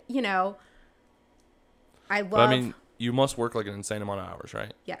love. You must work like an insane amount of hours,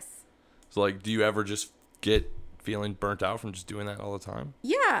 right? Yes. So like, do you ever just get feeling burnt out from just doing that all the time?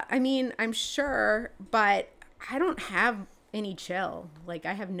 Yeah. I mean, I'm sure, but I don't have any chill. Like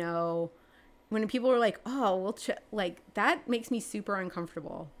I have no, when people are like, oh, well, like that makes me super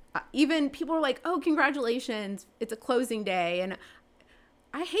uncomfortable. Even people are like, oh, congratulations, it's a closing day. And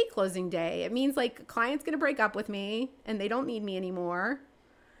I hate closing day. It means like a client's going to break up with me and they don't need me anymore.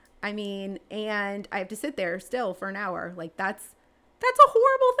 I mean, and I have to sit there still for an hour. Like that's a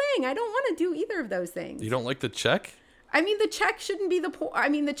horrible thing. I don't want to do either of those things. You don't like the check? I mean, the check shouldn't be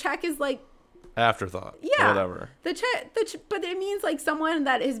the check is like afterthought. Yeah. Whatever. The check, but it means like someone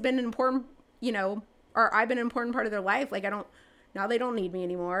that has been an important, or I've been an important part of their life. Like now they don't need me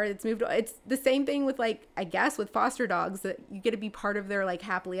anymore. It's the same thing with like, I guess with foster dogs, that you get to be part of their like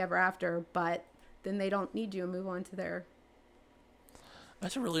happily ever after, but then they don't need you and move on to their.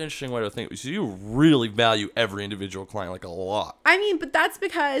 That's a really interesting way to think. So you really value every individual client like a lot. I mean, but that's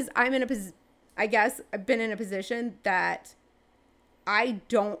because I'm in I guess I've been in a position that I'm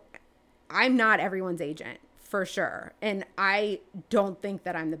not everyone's agent for sure. And I don't think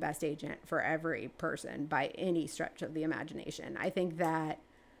that I'm the best agent for every person by any stretch of the imagination. I think that,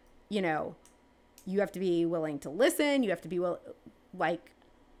 you have to be willing to listen. You have to be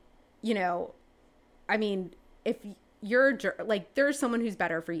I mean, if you're a jerk, like there's someone who's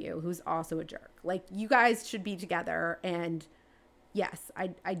better for you, who's also a jerk. Like you guys should be together. And yes,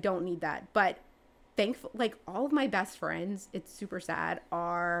 I don't need that. But thankful, like all of my best friends, it's super sad,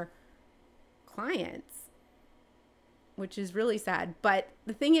 are clients, which is really sad. But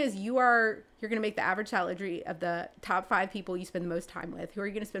the thing is, you're going to make the average salary of the top 5 people you spend the most time with. Who are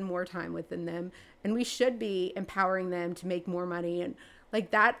you going to spend more time with than them? And we should be empowering them to make more money. And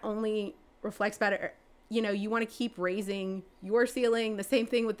like that only reflects better. You want to keep raising your ceiling. The same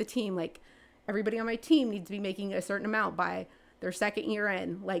thing with the team. Like everybody on my team needs to be making a certain amount by their second year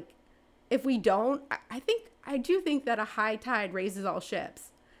in. Like if we don't, I do think that a high tide raises all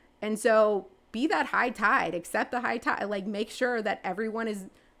ships. And so be that high tide, accept the high tide, like make sure that everyone is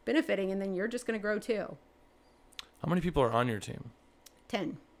benefiting, and then you're just going to grow too. How many people are on your team?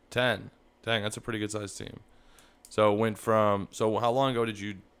 10. 10. Dang, that's a pretty good sized team. So how long ago did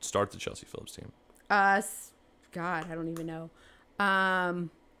you start the Chelsea Phillips team? God, I don't even know.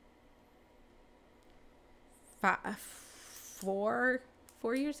 4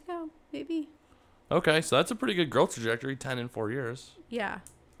 years ago, maybe. Okay, so that's a pretty good growth trajectory, 10 in 4 years. Yeah.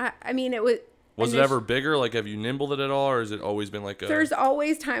 I mean, it was... Was it ever bigger? Like, have you nimbled it at all, or has it always been like a... There's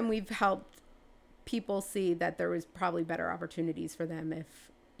always time we've helped people see that there was probably better opportunities for them if,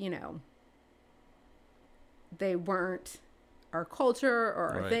 they weren't our culture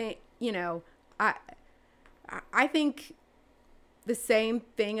or right. I think the same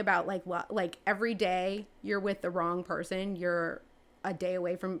thing about like every day you're with the wrong person, you're a day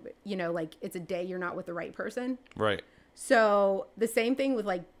away from, like it's a day you're not with the right person. Right. So the same thing with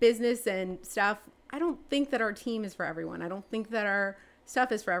like business and stuff. I don't think that our team is for everyone. I don't think that our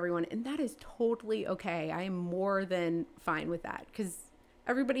stuff is for everyone. And that is totally okay. I am more than fine with that, because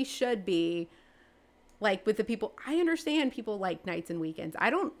everybody should be like with the people. I understand people like nights and weekends. I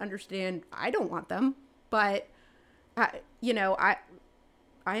don't want them, but I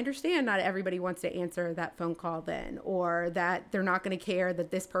understand not everybody wants to answer that phone call then, or that they're not going to care that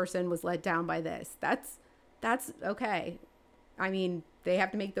this person was let down by this. That's okay. I mean, they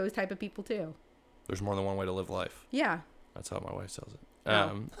have to make those type of people too. There's more than one way to live life. Yeah. That's how my wife sells it.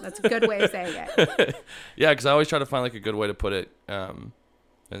 That's a good way of saying it. Yeah, because I always try to find like a good way to put it.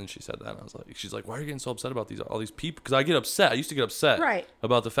 And then she said that, and I was like, she's like, why are you getting so upset about all these people? Because I get upset. I used to get upset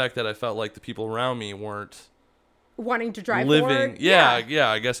about the fact that I felt like the people around me weren't wanting to drive living. Forward. Yeah,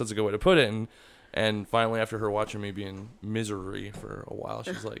 I guess that's a good way to put it. And finally, after her watching me be in misery for a while,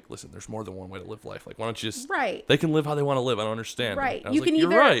 she's like, listen, there's more than one way to live life. Like, why don't you just... Right. They can live how they want to live. I don't understand. Right. You're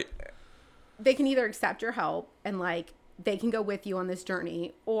right. They can either accept your help and, like, they can go with you on this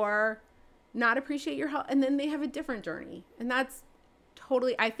journey, or not appreciate your help, and then they have a different journey. And that's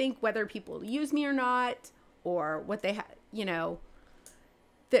totally... I think whether people use me or not, or what they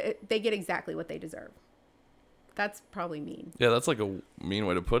they get exactly what they deserve. That's probably mean. Yeah, that's like a mean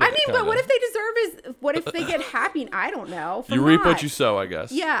way to put it. I mean, but what if they deserve what if they get happy? I don't know. You reap what you sow, I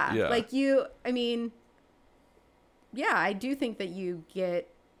guess. Yeah. Like I do think that you get,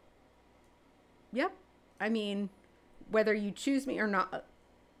 yep. I mean, whether you choose me or not.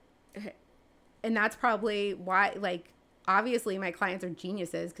 And that's probably why, like, obviously my clients are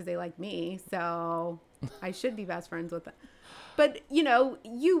geniuses because they like me. So I should be best friends with them. But, you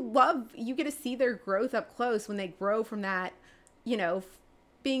get to see their growth up close when they grow from that,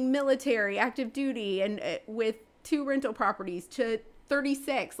 being military, active duty, and with 2 rental properties to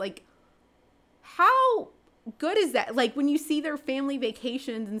 36. Like, how good is that? Like, when you see their family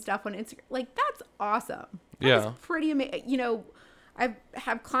vacations and stuff on Instagram, like, that's awesome. That's pretty amazing. I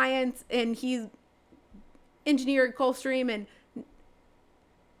have clients and he's engineer at Gulfstream, and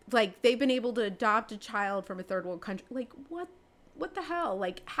like they've been able to adopt a child from a third world country. Like what the hell?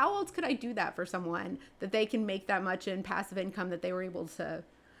 Like how else could I do that for someone that they can make that much in passive income that they were able to,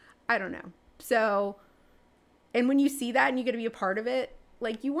 I don't know. So, and when you see that and you get to be a part of it,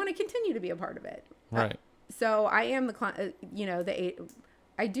 like you want to continue to be a part of it. Right. So I am the client,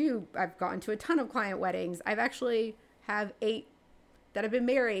 I've gone to a ton of client weddings. I've actually have 8 that have been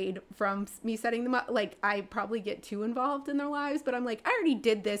married from me setting them up. Like I probably get too involved in their lives, but I'm like, I already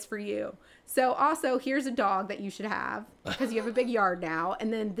did this for you. So also here's a dog that you should have because you have a big yard now.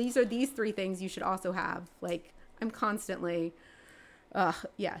 And then these 3 things you should also have. Like I'm constantly,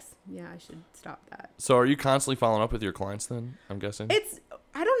 yes. Yeah, I should stop that. So are you constantly following up with your clients then, I'm guessing?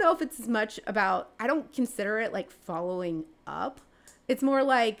 I don't know if it's as much about, I don't consider it like following up. It's more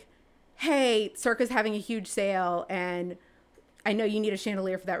like, hey, Circa's having a huge sale and I know you need a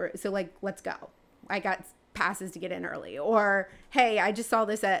chandelier for that. So like, let's go. I got passes to get in early. Or, hey, I just saw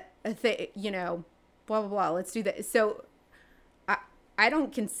this at a thing, blah, blah, blah. Let's do that. So I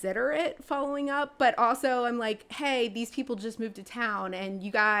don't consider it following up, but also I'm like, hey, these people just moved to town and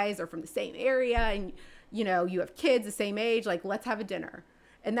you guys are from the same area and, you have kids the same age. Like, let's have a dinner.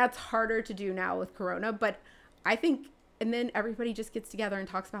 And that's harder to do now with Corona. But I think, and then everybody just gets together and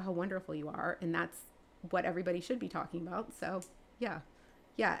talks about how wonderful you are. And that's what everybody should be talking about. So yeah,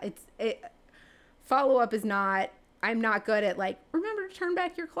 follow up is not, I'm not good at like, remember to turn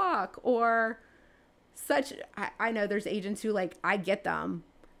back your clock or such. I know there's agents who like, I get them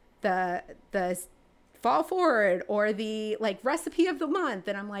the fall forward or the like recipe of the month.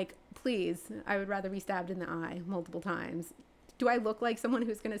 And I'm like, please, I would rather be stabbed in the eye multiple times. Do I look like someone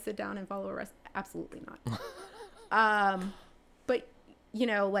who's going to sit down and follow a recipe? Absolutely not. But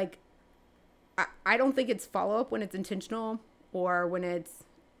like, I don't think it's follow-up when it's intentional or when it's,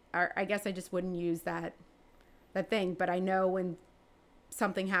 I guess I just wouldn't use that thing. But I know when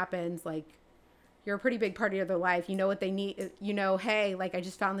something happens, like you're a pretty big part of their life. You know what they need. Hey, like I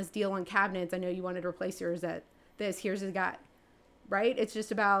just found this deal on cabinets. I know you wanted to replace yours at this. Here's a guy, right? It's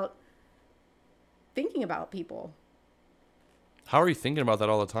just about thinking about people. How are you thinking about that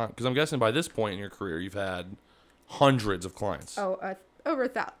all the time? Because I'm guessing by this point in your career, you've had hundreds of clients. Oh, over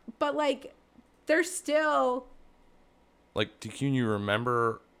 1,000. But like, they're still like, can you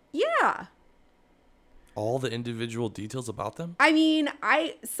remember? Yeah. All the individual details about them? I mean,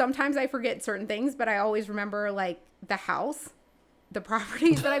 sometimes I forget certain things, but I always remember like the house, the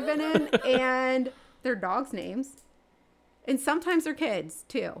properties that I've been in, and their dogs' names, and sometimes their kids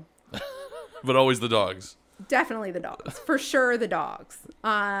too. But always the dogs. Definitely the dogs, for sure. The dogs.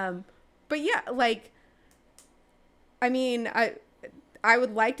 But yeah, like, I mean, I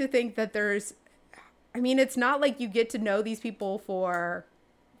would like to think that it's not like you get to know these people for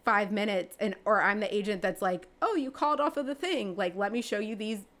 5 minutes or I'm the agent that's like, oh, you called off of the thing. Like, let me show you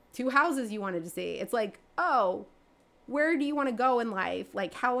these 2 houses you wanted to see. It's like, oh, where do you want to go in life?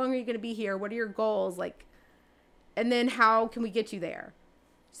 Like, how long are you going to be here? What are your goals? Like, and then how can we get you there?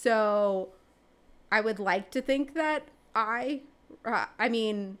 So I would like to think that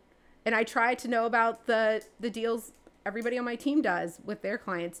and I try to know about the deals everybody on my team does with their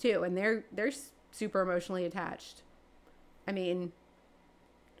clients too. And they're super emotionally attached. I mean,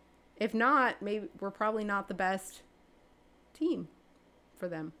 if not, maybe we're probably not the best team for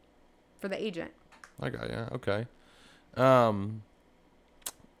them, for the agent. I got you. Okay.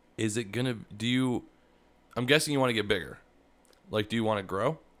 Is it gonna? I'm guessing you want to get bigger. Like, do you want to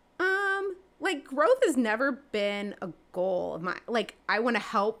grow? Like growth has never been a goal of mine. Like, I want to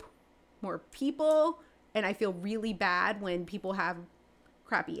help more people, and I feel really bad when people have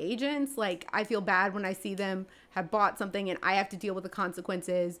crappy agents. Like, I feel bad when I see them have bought something and I have to deal with the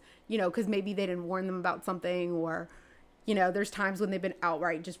consequences, because maybe they didn't warn them about something, or, there's times when they've been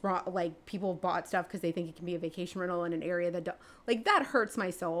outright just wrong. Like, people have bought stuff because they think it can be a vacation rental in an area that that hurts my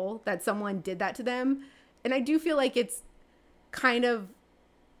soul that someone did that to them. And I do feel like it's kind of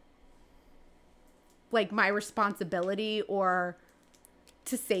like my responsibility or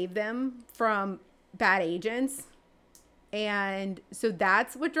to save them from bad agents. And so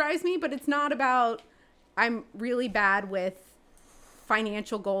that's what drives me, but it's not about, I'm really bad with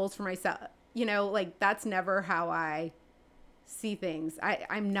financial goals for myself. Like, that's never how I see things.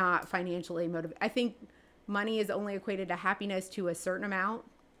 I'm not financially motivated. I think money is only equated to happiness to a certain amount.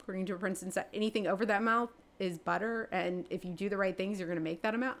 According to, for instance, anything over that amount is butter. And if you do the right things, you're going to make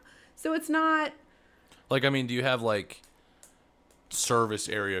that amount. So it's not like, I mean, do you have like service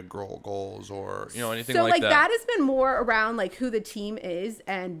area goals or anything so like that? So like that has been more around like who the team is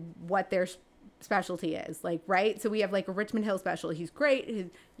and what their specialty is, like, right? So we have like a Richmond Hill special. He's great. His,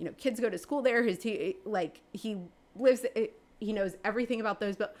 you know, kids go to school there. Like he lives, he knows everything about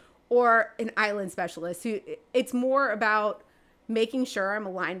those, but, or an island specialist who, it's more about making sure I'm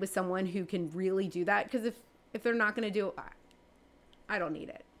aligned with someone who can really do that. Because if they're not going to do it, I don't need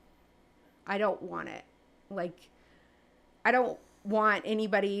it. I don't want it. Like, I don't want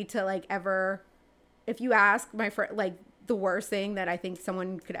anybody to like ever, if you ask my friend, like the worst thing that I think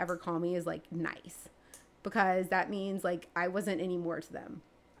someone could ever call me is like nice, because that means like I wasn't any more to them.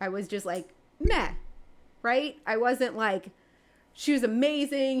 I was just like, meh, right? I wasn't like, she was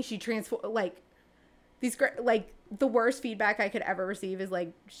amazing. She transformed, like these great, like the worst feedback I could ever receive is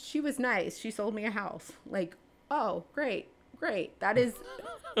like, she was nice. She sold me a house. Like, oh, great. That is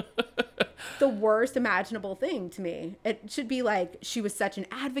the worst imaginable thing to me. It should be like, she was such an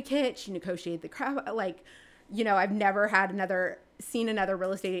advocate. She negotiated the crap. Like, you know, I've never seen another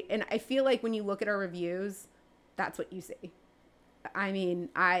real estate. And I feel like when you look at our reviews, that's what you see. I mean,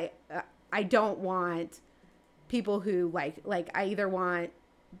 I don't want people who like I either want,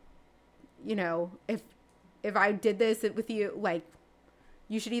 you know, if I did this with you, like,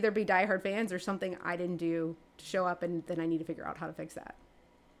 you should either be diehard fans or something I didn't do to show up, and then I need to figure out how to fix that.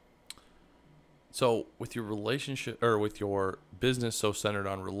 So with your relationship, or with your business so centered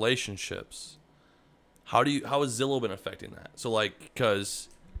on relationships, how has Zillow been affecting that? So like, because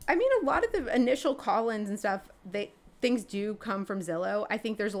I mean, a lot of the initial call-ins and stuff, things do come from Zillow. I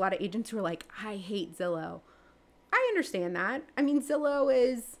think there's a lot of agents who are like, I hate Zillow. I understand that. I mean, Zillow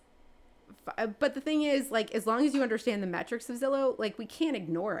is, but the thing is, like, as long as you understand the metrics of Zillow, like, we can't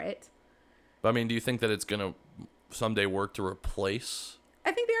ignore it. But I mean, do you think that it's gonna someday work to replace?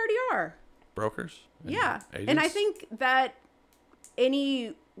 I think they already are. Brokers? Yeah. Agents? And I think that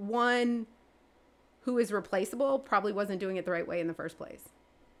anyone who is replaceable probably wasn't doing it the right way in the first place.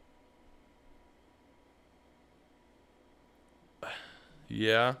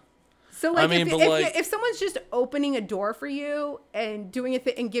 Yeah. So like, I mean, if someone's just opening a door for you and doing it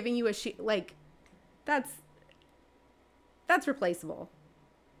and giving you a sheet, like, that's replaceable.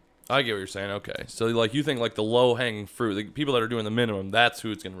 I get what you're saying. Okay. So like, you think like the low hanging fruit, the people that are doing the minimum, that's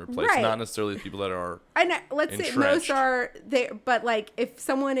who it's going to replace, Right. not necessarily the people that are Let's say entrenched. most are there, but like if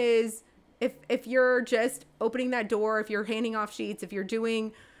someone is, if you're just opening that door, if you're handing off sheets, if you're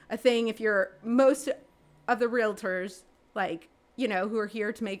doing a thing, if you're most of the realtors, like, you know, who are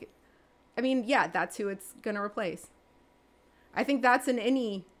here to make, I mean, yeah, that's who it's going to replace. I think that's in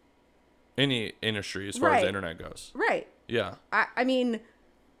any industry as far as the internet goes. Right. Yeah. I mean,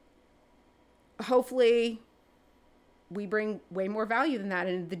 hopefully we bring way more value than that.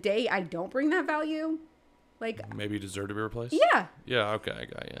 And the day I don't bring that value, like, maybe you deserve to be replaced. Yeah. Yeah. Okay. I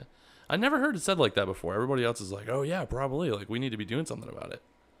got you. I never heard it said like that before. Everybody else is like, oh yeah, probably. Like, we need to be doing something about it.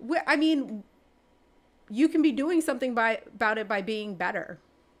 I mean, you can be doing something about it by being better,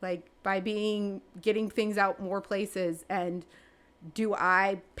 like by getting things out more places. And do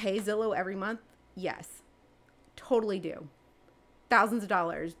I pay Zillow every month? Yes, totally do. Thousands of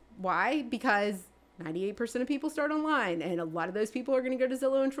dollars. Why? Because 98% of people start online, and a lot of those people are going to go to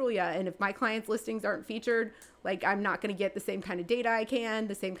Zillow and Trulia. And if my clients' listings aren't featured, like, I'm not going to get the same kind of data I can,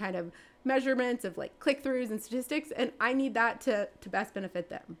 the same kind of measurements of like click-throughs and statistics, and I need that to best benefit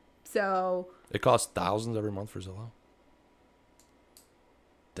them. So it costs thousands every month for Zillow.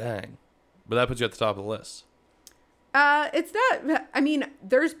 Dang. But that puts you at the top of the list. It's not, I mean,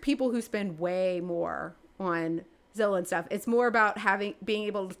 there's people who spend way more on Zillow and stuff. It's more about being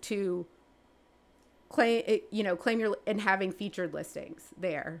able to claim your, and having featured listings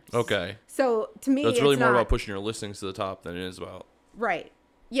there. Okay. So to me, that's really it's more not about pushing your listings to the top than it is about. Right.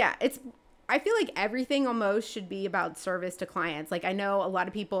 Yeah. I feel like everything almost should be about service to clients. Like, I know a lot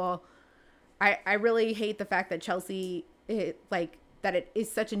of people, I really hate the fact that Chelsea, that it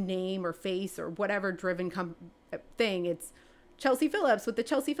is such a name or face or whatever driven thing. It's Chelsea Phillips with the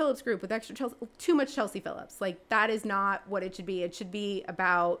Chelsea Phillips group with extra Chelsea, too much Chelsea Phillips. Like, that is not what it should be. It should be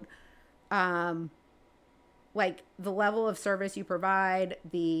about, like, the level of service you provide,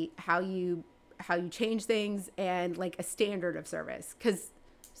 how you change things, and like a standard of service, because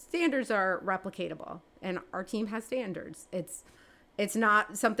standards are replicatable, and our team has standards. It's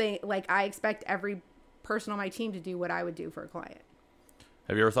not something like I expect every person on my team to do what I would do for a client.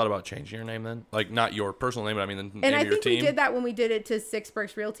 Have you ever thought about changing your name then? Like, not your personal name, but I mean the name of your team? And I think we did that when we did it to Six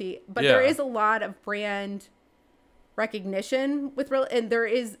Bricks Realty. But Yeah. there is a lot of brand recognition with and there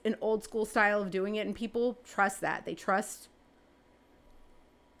is an old school style of doing it, and people trust that. They trust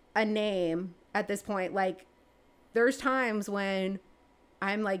a name at this point. Like, there's times when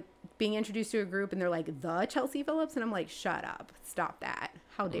I'm like being introduced to a group and they're like, the Chelsea Phillips, and I'm like, shut up, stop that.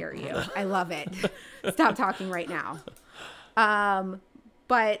 How dare you? I love it. Stop talking right now.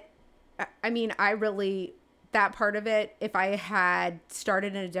 But I mean, I really, that part of it, if I had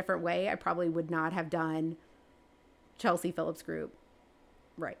started in a different way, I probably would not have done Chelsea Phillips Group.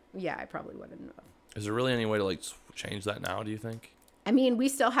 Right. Yeah, I probably wouldn't have. Is there really any way to like change that now, do you think? I mean, we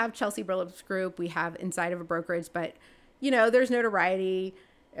still have Chelsea Phillips Group. We have inside of a brokerage, but you know, there's notoriety.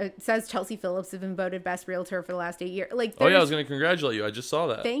 It says Chelsea Phillips has been voted best realtor for the last 8 years. Like, oh yeah, I was going to congratulate you. I just saw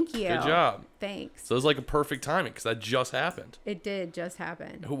that. Thank you. Good job. Thanks. So it was like a perfect timing because that just happened. It did just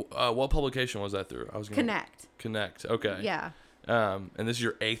happen. Who? What publication was that through? I was gonna... Connect. Connect. Okay. Yeah. And this is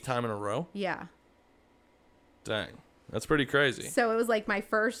your 8th time in a row? Yeah. Dang. That's pretty crazy. So it was like my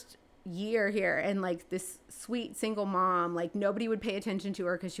first year here, and like this sweet single mom, like nobody would pay attention to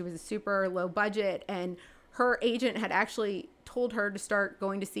her because she was a super low budget, and her agent had actually told her to start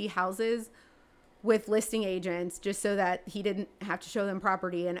going to see houses with listing agents just so that he didn't have to show them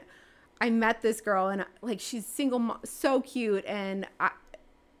property. And I met this girl, and like she's single mom, so cute, and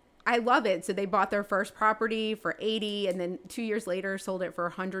I love it. So they bought their first property for 80, and then 2 years later sold it for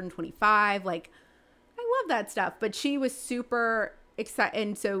 125. Like, I love that stuff. But she was super excited.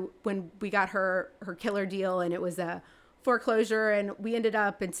 And so when we got her killer deal, and it was a foreclosure, and we ended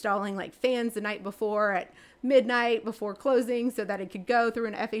up installing like fans the night before at midnight before closing so that it could go through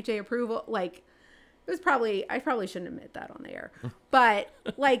an FHA approval. Like, it was probably, I probably shouldn't admit that on the air, but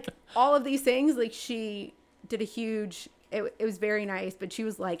like all of these things, like she did a huge, it was very nice, but she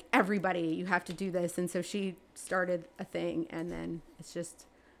was like, everybody, you have to do this. And so she started a thing, and then it's just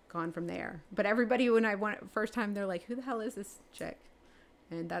gone from there. But everybody, when I went first time, they're like, who the hell is this chick?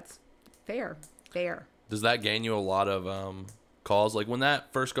 And that's fair. Does that gain you a lot of calls? Like when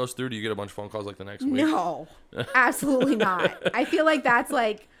that first goes through, do you get a bunch of phone calls like the next week? No, absolutely not. I feel like that's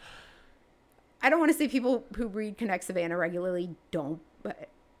like, I don't want to say people who read Connect Savannah regularly don't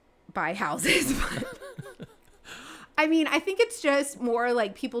buy houses. But I mean, I think it's just more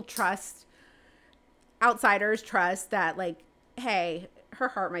like people trust, outsiders trust that like, hey, her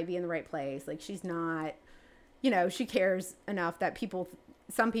heart might be in the right place. Like she's not, you know, she cares enough that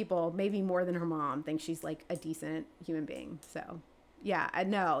some people, maybe more than her mom, think she's like a decent human being. So yeah, I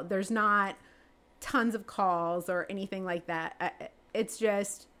know there's not tons of calls or anything like that. It's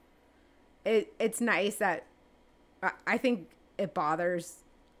just, it's nice that I think it bothers,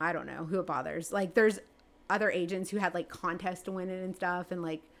 I don't know who it bothers. Like there's other agents who had like contests to win it and stuff and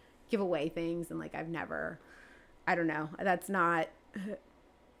like give away things. And like, I don't know. That's not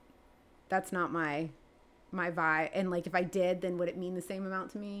my vibe. And like, if I did, then would it mean the same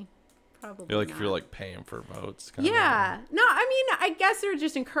amount to me? Probably like not. If you're like paying for votes. Yeah. No, I mean, I guess they're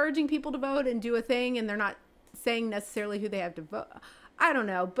just encouraging people to vote and do a thing, and they're not saying necessarily who they have to vote. I don't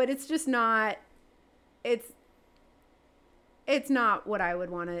know, but it's just not, it's not what I would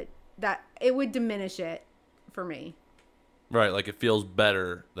want to, that it would diminish it for me. Right. Like it feels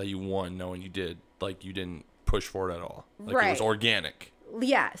better that you won knowing you did, like you didn't push for it at all. Like right. It was organic.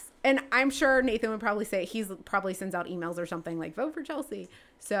 Yes. And I'm sure Nathan would probably say, he's probably sends out emails or something like vote for Chelsea.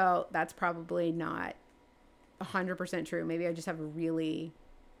 So that's probably not 100% true. Maybe I just have a really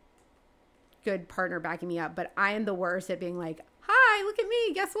good partner backing me up, but I am the worst at being like, hi, look at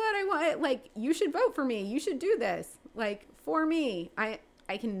me. Guess what? I want, like, you should vote for me. You should do this. Like, for me. I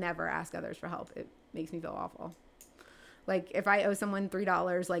can never ask others for help. It makes me feel awful. Like, if I owe someone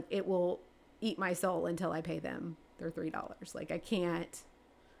 $3, like, it will eat my soul until I pay them their $3. Like,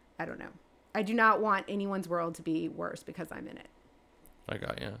 I don't know. I do not want anyone's world to be worse because I'm in it. I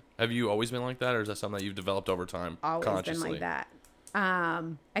got you. Have you always been like that, or is that something that you've developed over time? Always consciously? been like that.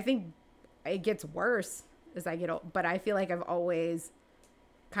 I think it gets worse as I get old, but I feel like I've always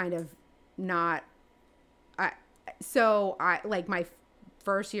kind of not. I like my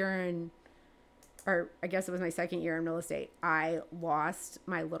first year or I guess it was my second year in real estate, I lost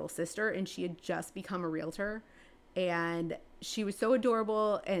my little sister, and she had just become a realtor, and she was so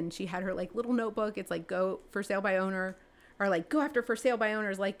adorable, and she had her like little notebook. It's like go for sale by owner, or like go after for sale by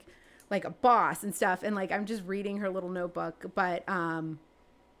owners, like a boss and stuff. And like, I'm just reading her little notebook, but,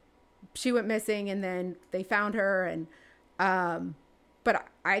 she went missing, and then they found her. And, but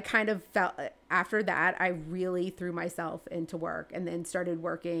I kind of felt after that, I really threw myself into work, and then started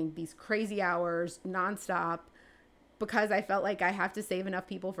working these crazy hours nonstop because I felt like I have to save enough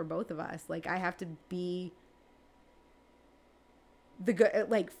people for both of us. Like I have to be the good,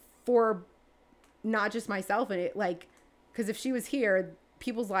 like for not just myself, and it like, cause if she was here,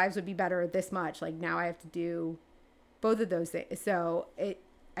 people's lives would be better this much. Like now I have to do both of those things. So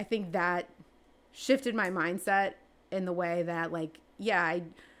I think that shifted my mindset in the way that like, yeah,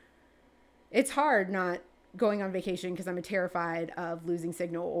 it's hard not going on vacation because I'm terrified of losing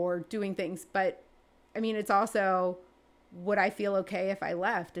signal or doing things. But I mean, it's also, would I feel okay if I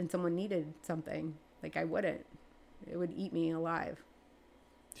left and someone needed something? Like, I wouldn't. It would eat me alive.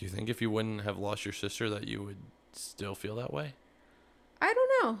 Do you think if you wouldn't have lost your sister that you would still feel that way? I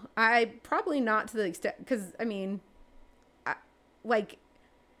don't know. I probably not to the extent, because I mean, like,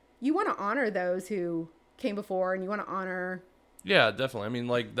 you want to honor those who came before, and you want to honor. Yeah, definitely. I mean,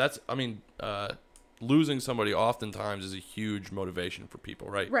 like, losing somebody oftentimes is a huge motivation for people,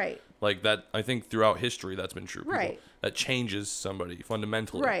 right? Right. Like that, I think throughout history that's been true. Right. That changes somebody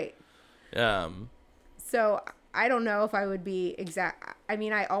fundamentally. Right. So I don't know if I would be exact. I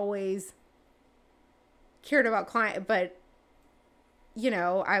mean, I always cared about client, but you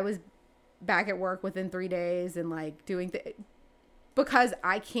know, I was back at work within 3 days and like doing because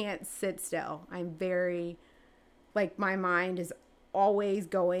I can't sit still. I'm very, like, my mind is always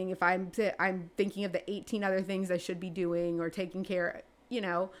going. If I'm thinking of the 18 other things I should be doing or taking care, you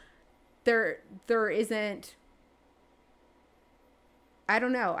know, there isn't, I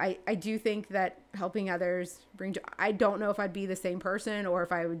don't know. I do think that helping others I don't know if I'd be the same person or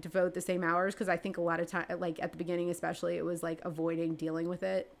if I would devote the same hours, because I think a lot of time, like at the beginning especially, it was like avoiding dealing with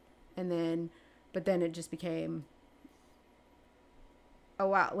it, but then it just became, oh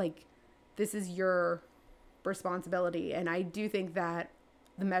wow, like this is your responsibility. And I do think that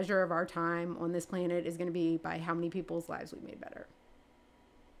the measure of our time on this planet is going to be by how many people's lives we made better.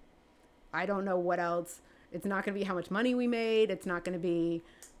 I don't know what else. It's not going to be how much money we made. It's not going to be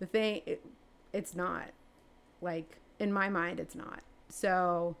the thing. It's not. Like, in my mind, it's not.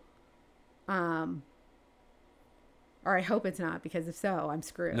 So, or I hope it's not, because if so, I'm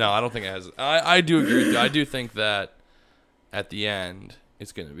screwed. No, I don't think it has. I do agree with you. I do think that at the end,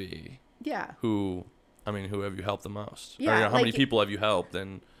 it's going to be who have you helped the most? Yeah, or, you know, how many people have you helped?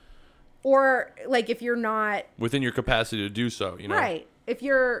 And or, like, if you're not... within your capacity to do so, you know? Right. If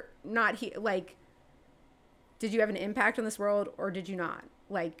you're not... like, did you have an impact on this world or did you not?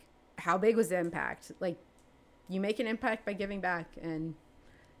 Like, how big was the impact? Like, you make an impact by giving back. And,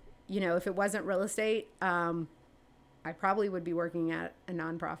 you know, if it wasn't real estate, I probably would be working at a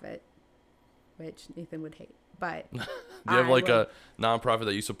nonprofit, which Nathan would hate. But do you have like a nonprofit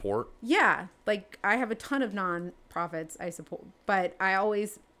that you support? Yeah, like I have a ton of nonprofits I support, but I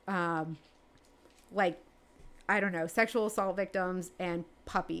always like, I don't know, sexual assault victims and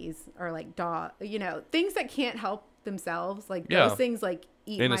puppies, or like dog, you know, things that can't help themselves. Like those things like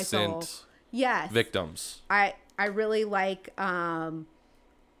eat innocent my soul. Yes, victims. I really like the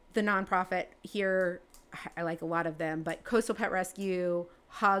nonprofit here. I like a lot of them, but Coastal Pet Rescue,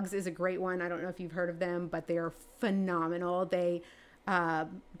 Hugs is a great one. I don't know if you've heard of them, but they are phenomenal. They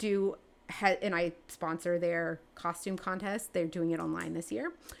and I sponsor their costume contest. They're doing it online this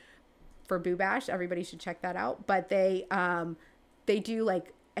year for Boo Bash. Everybody should check that out. But they do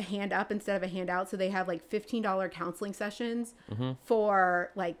like a hand up instead of a handout. So they have like $15 counseling sessions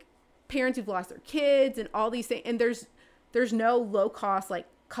for like parents who've lost their kids and all these things. And there's no low cost like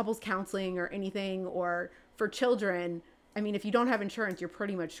couples counseling or anything, or for children. I mean, if you don't have insurance, you're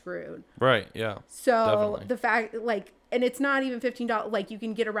pretty much screwed. Right. Yeah. So definitely. The fact, like, and it's not even $15. Like, you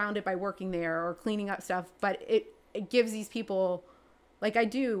can get around it by working there or cleaning up stuff, but it gives these people, like, I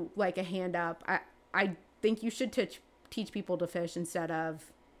do like a hand up. I think you should teach people to fish instead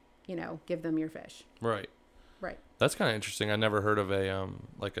of, you know, give them your fish. Right. Right. That's kind of interesting. I never heard of a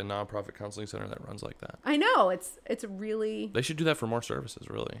like a nonprofit counseling center that runs like that. I know. It's really. They should do that for more services,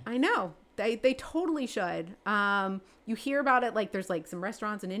 really. I know. They totally should. You hear about it, like there's like some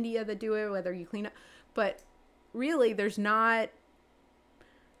restaurants in India that do it, whether you clean up, but really there's not.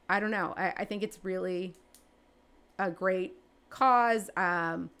 I don't know. I think it's really a great cause.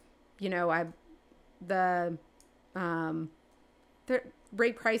 You know, the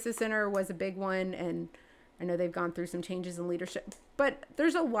Rape Crisis Center was a big one, and I know they've gone through some changes in leadership, but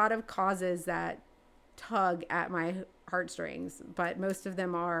there's a lot of causes that tug at my heartstrings, but most of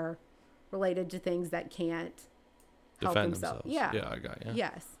them are related to things that can't help themselves. Yeah. Yeah, I got you.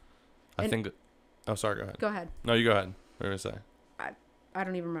 Yes. I think that, oh, sorry, go ahead. Go ahead. No, you go ahead. What are you going to say? I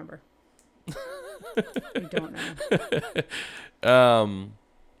don't even remember. I don't know.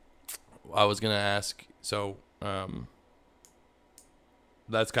 I was going to ask, so,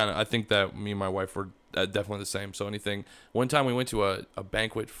 that's kind of, I think that me and my wife were definitely the same. So one time we went to a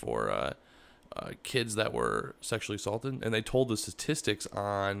banquet for kids that were sexually assaulted, and they told the statistics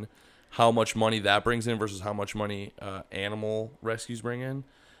on how much money that brings in versus how much money animal rescues bring in.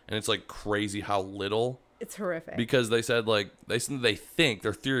 And it's like crazy how little. It's horrific. Because they said like, they think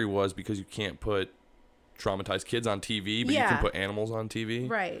their theory was because you can't put traumatize kids on TV, but you Yeah. can put animals on TV.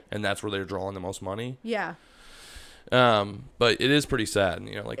 Right. And that's where they're drawing the most money. Yeah. But it is pretty sad,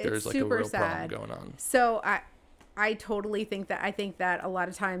 you know, like It's there's like a super real sad. problem going on. So I totally think that, I think that a lot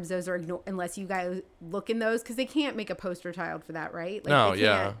of times those are ignored unless you guys look in those, because they can't make a poster child for that, right? Like, No, they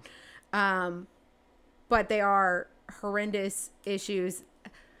yeah. can't. But they are horrendous issues.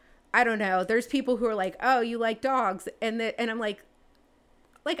 I don't know. There's people who are like, oh, you like dogs. And I'm like,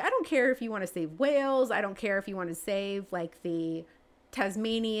 I don't care if you want to save whales. I don't care if you want to save like the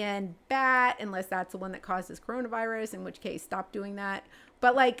Tasmanian bat, unless that's the one that causes coronavirus, in which case stop doing that.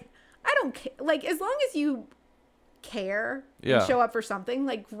 But like, I don't care. Like, as long as you care Yeah. and show up for something,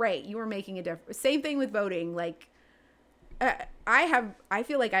 like, great, you are making a difference. Same thing with voting. Like, I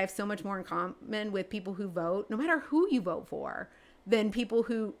feel like I have so much more in common with people who vote, no matter who you vote for, than people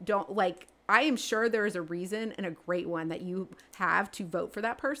who don't. Like, I am sure there is a reason, and a great one, that you have to vote for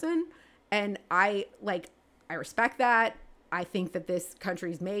that person. And I respect that. I think that this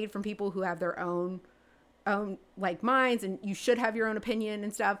country is made from people who have their own like minds, and you should have your own opinion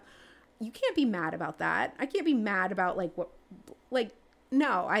and stuff. You can't be mad about that. I can't be mad about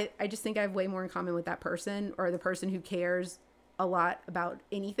no, I just think I have way more in common with that person, or the person who cares a lot about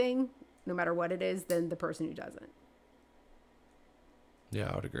anything, no matter what it is, than the person who doesn't. Yeah,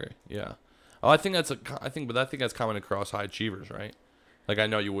 I would agree. Yeah. Oh, I think that's common across high achievers, right? Like, I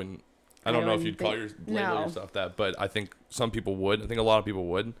know you wouldn't. I don't know if you'd label yourself that, but I think some people would. I think a lot of people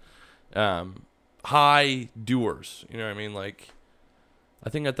would. High doers, you know what I mean? Like, I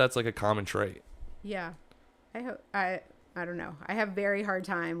think that's like a common trait. Yeah, I don't know. I have very hard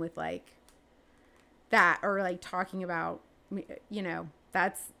time with like that, or like talking about, you know,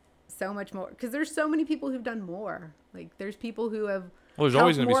 that's so much more, because there's so many people who've done more. Like, there's people who have. Well, there's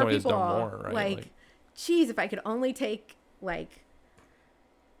always going to be somebody that's done more, right? Like, geez, if I could only take like,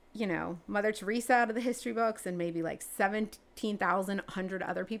 you know, Mother Teresa out of the history books and maybe like 17,100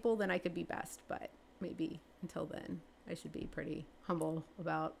 other people, then I could be best. But maybe until then, I should be pretty humble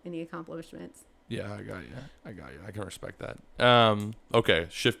about any accomplishments. Yeah, I got you. I can respect that. Okay,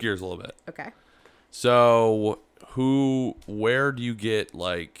 shift gears a little bit. Okay. So, where do you get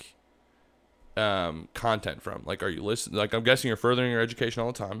like content from? Like, are you listening? Like, I'm guessing you're furthering your education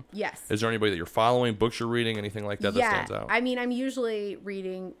all the time. Yes. Is there anybody that you're following, books you're reading, anything like that that stands out? I mean, I'm usually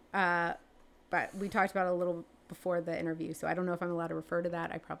reading, but we talked about it a little before the interview, so I don't know if I'm allowed to refer to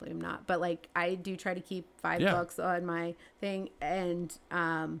that. I probably am not. But like, I do try to keep 5 books on my thing, and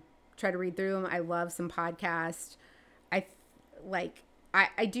try to read through them. I love some podcasts. I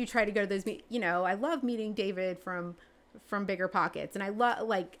do try to go to those. You know, I love meeting David from Bigger Pockets, and I love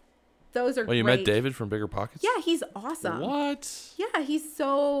like. Those are great. You met David from Bigger Pockets? Yeah, he's awesome. What? Yeah, he's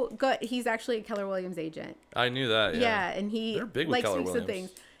so good. He's actually a Keller Williams agent. I knew that. Yeah, and they're big with like Keller speaks of Williams.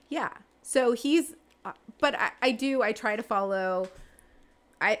 things. Yeah, so he's, but I try to follow.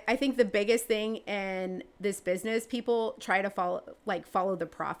 I think the biggest thing in this business, people try to follow the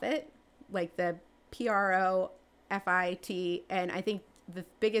profit, like the PROFIT, and I think the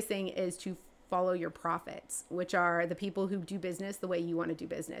biggest thing is to follow your profits, which are the people who do business the way you want to do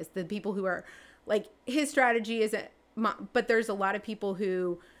business. The people who are like, his strategy isn't, but there's a lot of people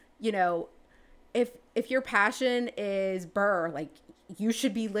who, you know, if your passion is Burr, like, you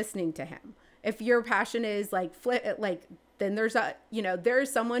should be listening to him. If your passion is like then there's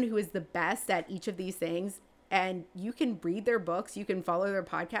someone who is the best at each of these things, and you can read their books, you can follow their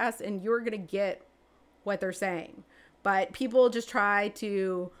podcasts, and you're going to get what they're saying. But people just try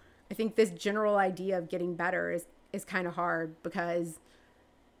to, I think this general idea of getting better is kind of hard, because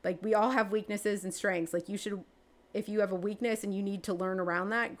like, we all have weaknesses and strengths. Like, if you have a weakness and you need to learn around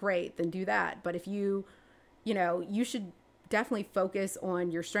that, great, then do that. But if you should definitely focus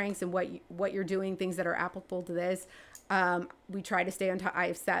on your strengths and what you're doing, things that are applicable to this. We try to stay on top.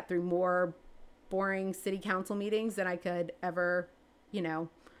 I've sat through more boring city council meetings than I could ever,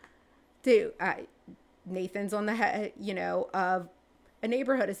 do. Nathan's on the head, of a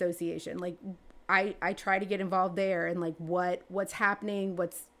neighborhood association. Like, I try to get involved there, and like what's happening,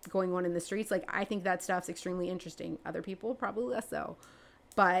 what's going on in the streets. Like, I think that stuff's extremely interesting. Other people probably less so,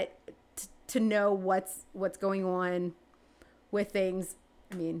 but to know what's going on with things,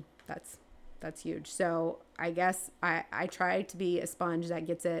 I mean, that's huge. So I guess I try to be a sponge that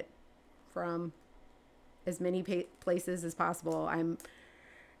gets it from as many places as possible. I'm,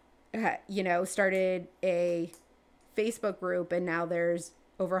 started a Facebook group, and now there's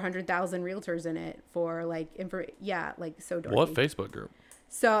over 100,000 realtors in it for like, so dorky. What Facebook group?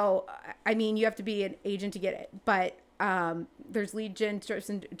 So, I mean, you have to be an agent to get it, but there's lead gen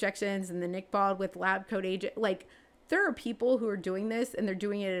injections, and the Nick Bald with lab coat agent. Like, there are people who are doing this, and they're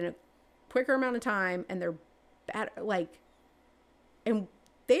doing it in a quicker amount of time, and they're bad, like, and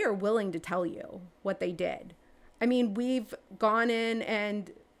they are willing to tell you what they did. I mean, we've gone in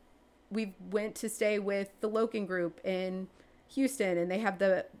and we went to stay with the Loken Group in Houston, and they have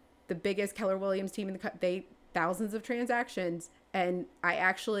the biggest Keller Williams team in they thousands of transactions. And I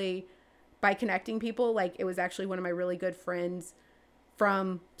actually, by connecting people, like, it was actually one of my really good friends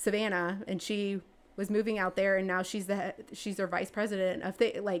from Savannah, and she was moving out there, and now she's their vice president of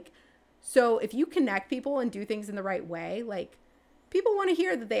so if you connect people and do things in the right way, like, people want to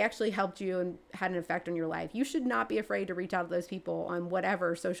hear that they actually helped you and had an effect on your life. You should not be afraid to reach out to those people on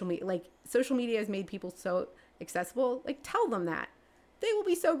whatever social media. Like, social media has made people so accessible. Like, tell them that. They will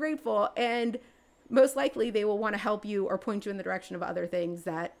be so grateful, and most likely they will want to help you or point you in the direction of other things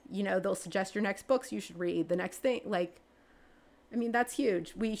that, you know, they'll suggest your next books you should read, the next thing. Like, I mean, that's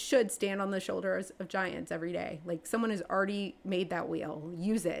huge. We should stand on the shoulders of giants every day. Like, someone has already made that wheel.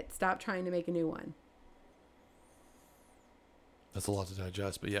 Use it. Stop trying to make a new one. That's a lot to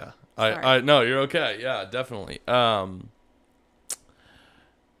digest, but yeah. I no, you're okay. Yeah, definitely. I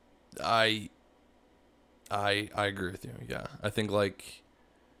agree with you. Yeah. I think, like,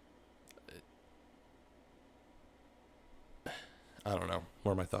 I don't know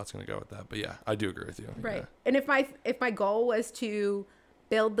where my thoughts going to go with that, but yeah, I do agree with you. Right. Yeah. And if my goal was to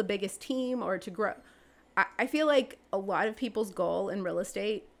build the biggest team or to grow, I feel like a lot of people's goal in real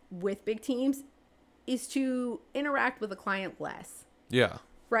estate with big teams is to interact with a client less. Yeah.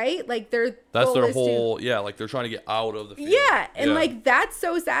 Right? Like, that's their whole, like, they're trying to get out of the field. Yeah. And like, that's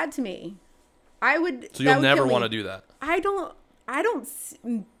so sad to me. So you'll never want to do that. I don't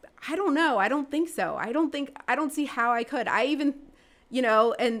know. I don't think so. I don't see how I could. I even, you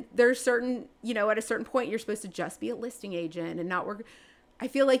know, and there's certain, you know, at a certain point, you're supposed to just be a listing agent and not work. I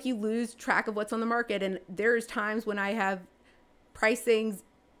feel like you lose track of what's on the market. And there's times when I have pricings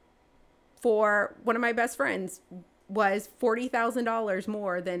for one of my best friends was $40,000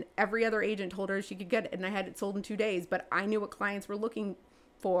 more than every other agent told her she could get it. And I had it sold in 2 days, but I knew what clients were looking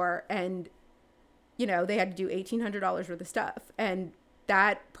for. And, you know, they had to do $1,800 worth of stuff. And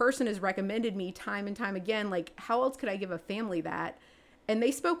that person has recommended me time and time again. Like, how else could I give a family that? And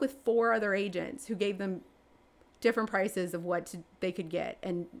they spoke with 4 other agents who gave them different prices of what they could get.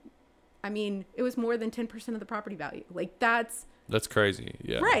 And I mean, it was more than 10% of the property value. Like, that's crazy.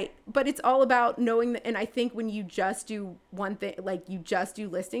 Yeah. Right. But it's all about knowing that. And I think when you just do one thing, like, you just do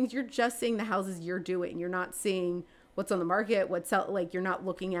listings, you're just seeing the houses you're doing. You're not seeing what's on the market, like, you're not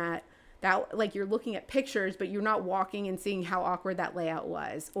looking at that, like, you're looking at pictures, but you're not walking and seeing how awkward that layout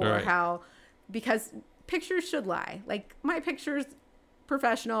was or because pictures should lie. Like, my pictures,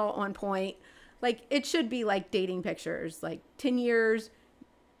 professional, on point. Like, it should be like dating pictures, like 10 years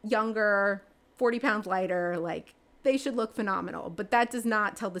younger, 40 pounds lighter. Like, they should look phenomenal, but that does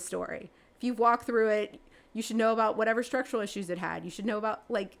not tell the story. If you walk through it, you should know about whatever structural issues it had. You should know about,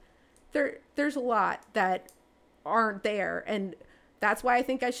 like, there's a lot that aren't there. And that's why I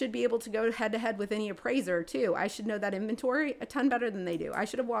think I should be able to go head to head with any appraiser too. I should know that inventory a ton better than they do. I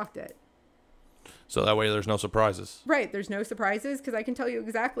should have walked it. So that way there's no surprises. Right. There's no surprises because I can tell you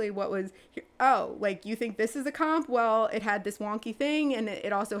exactly what was, like, you think this is a comp? Well, it had this wonky thing, and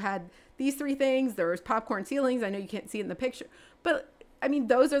it also had these 3 things. There was popcorn ceilings. I know you can't see it in the picture. But, I mean,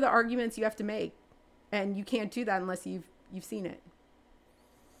 those are the arguments you have to make. And you can't do that unless you've seen it.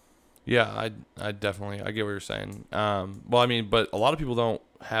 Yeah, I definitely, I get what you're saying. Well, I mean, but a lot of people don't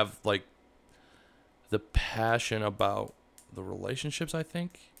have, like, the passion about the relationships, I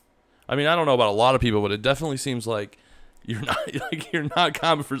think. I mean, I don't know about a lot of people, but it definitely seems like you're not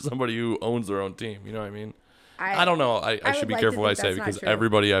common for somebody who owns their own team. You know what I mean? I don't know. I should be careful what I say because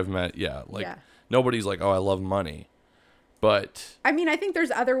everybody I've met, nobody's like, oh, I love money. But I mean, I think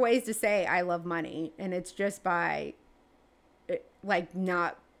there's other ways to say I love money, and it's just by, like,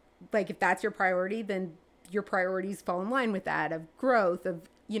 not, like, if that's your priority, then your priorities fall in line with that, of growth, of,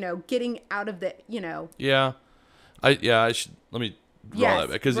 you know, getting out of the, you know. Yeah. I should, let me roll that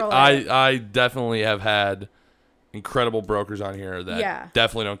back, because I definitely have had incredible brokers on here that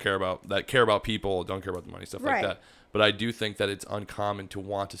definitely care about people, don't care about the money, stuff like that. But I do think that it's uncommon to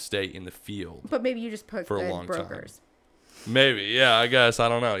want to stay in the field. But maybe you just put for good a long brokers. Time. Maybe, yeah, I guess. I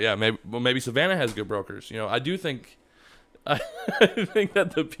don't know. Yeah, maybe Savannah has good brokers. You know, I do think, I think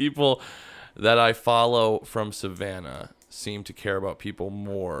that the people that I follow from Savannah seem to care about people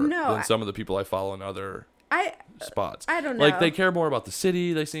more than some of the people I follow in other spots. I don't know. Like, they care more about the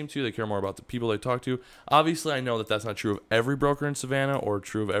city, they seem to. They care more about the people they talk to. Obviously, I know that that's not true of every broker in Savannah or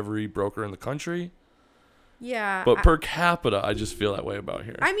true of every broker in the country. Yeah. But per capita, I just feel that way about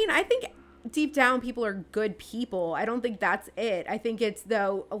here. I mean, I think deep down people are good people. I don't think that's it. I think it's,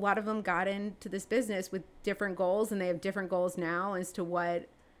 though, a lot of them got into this business with different goals, and they have different goals now as to what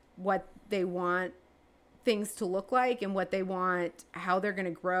they want things to look like, and what they want, how they're going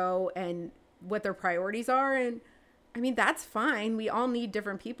to grow, and what their priorities are. And I mean, that's fine. We all need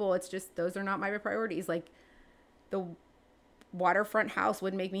different people. It's just, those are not my priorities. Like, the waterfront house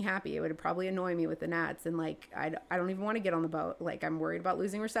wouldn't make me happy. It would probably annoy me with the gnats. And like, I don't even want to get on the boat. Like, I'm worried about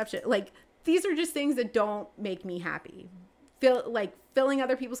losing reception. Like, these are just things that don't make me happy. Filling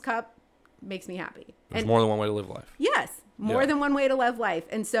other people's cup makes me happy. There's more than one way to live life. Yes. More than one way to live life.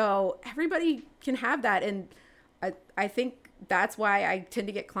 And so everybody can have that. And I think that's why I tend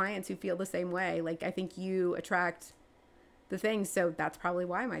to get clients who feel the same way. Like, I think you attract the things. So that's probably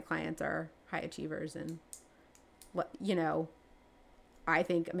why my clients are high achievers and, you know, I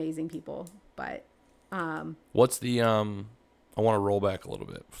think amazing people. But what's the I want to roll back a little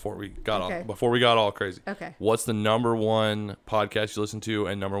bit before we got all crazy. Okay. What's the number one podcast you listen to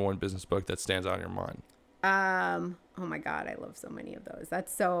and number one business book that stands out in your mind? Oh my God, I love so many of those.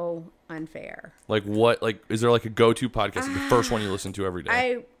 That's so unfair. Like what? Like, is there like a go-to podcast, like the first one you listen to every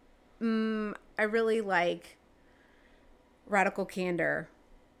day? I really like Radical Candor,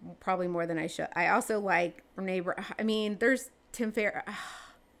 probably more than I should. I also like I mean, there's Tim Ferriss.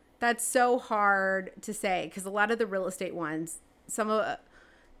 That's so hard to say because a lot of the real estate ones,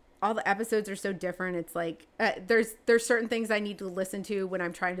 all the episodes are so different. It's like there's certain things I need to listen to when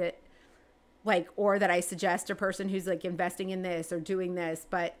I'm trying to, like, or that I suggest a person who's like investing in this or doing this.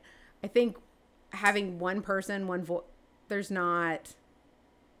 But I think having one person, one voice, there's not.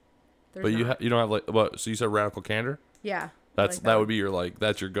 But you don't have like, what? So you said Radical Candor? Yeah. That would be your, like,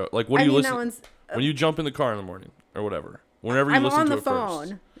 that's your go. Like, what do you listen when you jump in the car in the morning or whatever? Whenever you listen to it first. I'm on the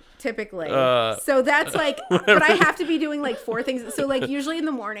phone. Typically. So that's like, but I have to be doing like 4 things. So like usually in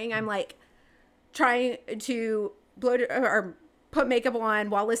the morning, I'm like trying to or put makeup on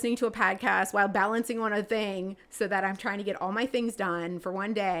while listening to a podcast, while balancing on a thing so that I'm trying to get all my things done for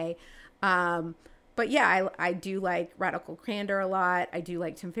one day. But yeah, I do like Radical Candor a lot. I do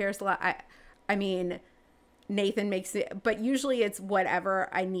like Tim Ferriss a lot. I mean, Nathan makes it, but usually it's whatever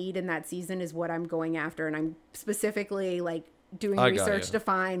I need in that season is what I'm going after. And I'm specifically like doing research to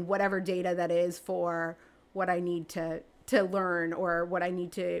find whatever data that is for what I need to learn or what I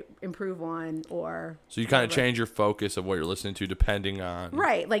need to improve on. Or so you kind of change your focus of what you're listening to depending on.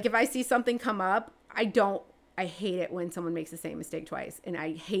 Right. Like if I see something come up, I hate it when someone makes the same mistake twice. And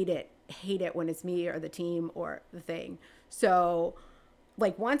I hate it when it's me or the team or the thing. So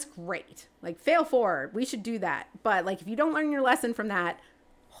like once, great, like fail forward. We should do that. But like, if you don't learn your lesson from that,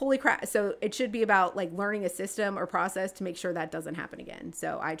 holy crap. So it should be about like learning a system or process to make sure that doesn't happen again.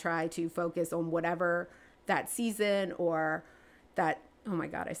 So I try to focus on whatever that season or that, oh my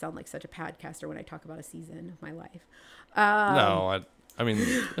God, I sound like such a podcaster when I talk about a season of my life. No, I mean,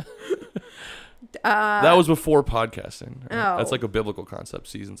 that was before podcasting. Right? Oh. That's like a biblical concept,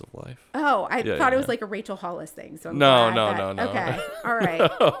 seasons of life. Oh, I thought it was like a Rachel Hollis thing. So No. Okay. All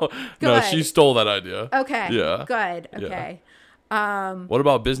right. No, she stole that idea. Okay. Yeah. Good. Okay. Yeah. What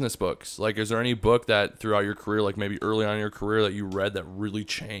about business books? Like, is there any book that throughout your career, like maybe early on in your career, that you read that really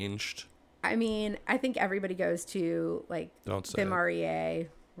changed? I mean, I think everybody goes to like the MREA,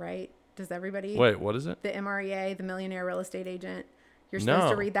 right? Does everybody? Wait, what is it? The MREA, the Millionaire Real Estate Agent. You're supposed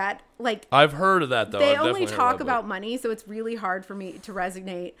to read that. Like, I've heard of that though. They only talk about money, so it's really hard for me to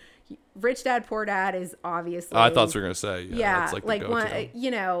resonate. Rich Dad Poor Dad is obviously. I thought you were gonna say yeah, that's like one.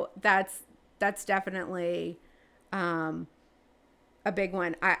 You know, that's definitely a big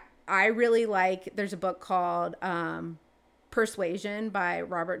one. I really like. There's a book called Persuasion by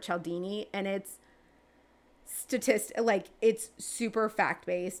Robert Cialdini, and it's it's super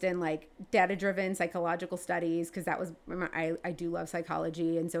fact-based and like data-driven psychological studies, because that was I do love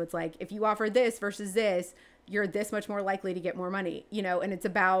psychology, and so it's like if you offer this versus this, you're this much more likely to get more money, you know. And it's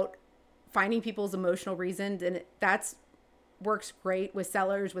about finding people's emotional reasons, and that's works great with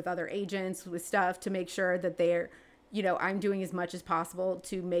sellers, with other agents, with stuff, to make sure that they're, you know, I'm doing as much as possible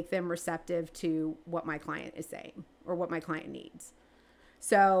to make them receptive to what my client is saying or what my client needs.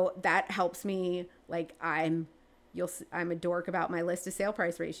 So that helps me. Like I'm a dork about my list to sale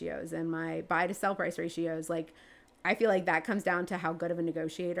price ratios and my buy to sell price ratios. Like I feel like that comes down to how good of a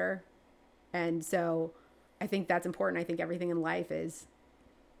negotiator. And so I think that's important. I think everything in life is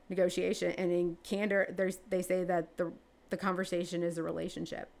negotiation. And in Candor, they say that the conversation is a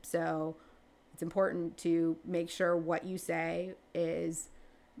relationship. So it's important to make sure what you say is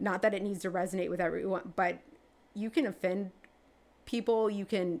not that it needs to resonate with everyone, but you can offend people. You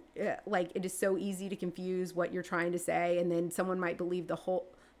can like, it is so easy to confuse what you're trying to say. And then someone might believe the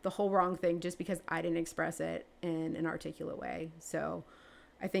the whole wrong thing just because I didn't express it in an articulate way. So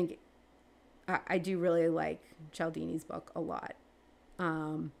I think I do really like Cialdini's book a lot.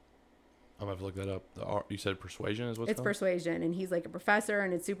 I'm gonna have to look that up. You said Persuasion is what's it's called? Persuasion, and he's like a professor,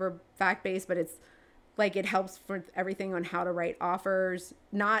 and it's super fact-based, but it's like it helps for everything on how to write offers,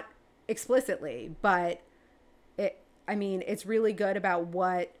 not explicitly, but it's really good about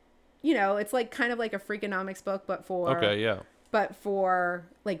what, it's like kind of like a Freakonomics book, but for Okay, yeah. but for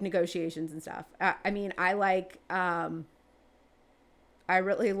like negotiations and stuff. I like I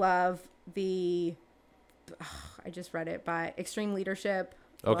really love I just read it by Extreme Leadership.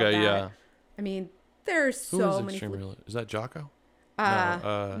 Love Okay, that. yeah. I mean, there's so many. Is that Jocko?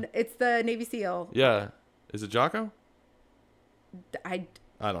 No, it's the Navy SEAL. Yeah. Is it Jocko? I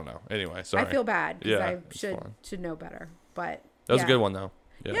don't know. Anyway, sorry. I feel bad because Yeah, I it's fine. should know better. But That was a good one though.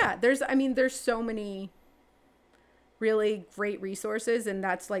 Yeah. There's so many really great resources, and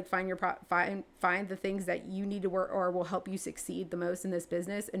that's like find the things that you need to work or will help you succeed the most in this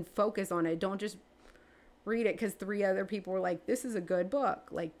business and focus on it. Don't just read it because 3 other people were like, this is a good book.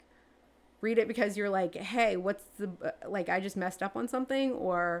 Like, read it because you're like, hey, what's I just messed up on something,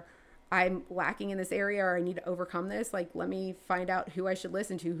 or I'm lacking in this area, or I need to overcome this. Like, let me find out who I should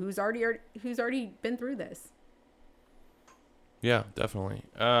listen to, who's already been through this. Yeah, definitely.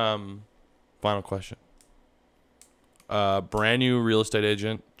 Final question. Brand new real estate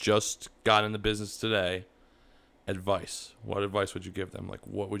agent, just got in the business today. Advice. What advice would you give them? Like,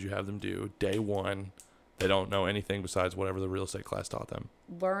 what would you have them do day one? They don't know anything besides whatever the real estate class taught them.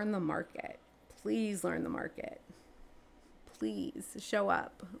 Learn the market. Please learn the market. Please show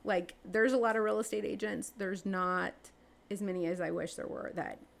up. Like, there's a lot of real estate agents. There's not as many as I wish there were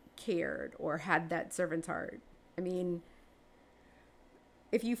that cared or had that servant's heart. I mean,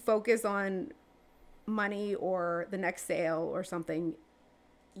 if you focus on money or the next sale or something,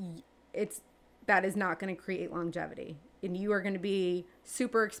 that is not going to create longevity. And you are going to be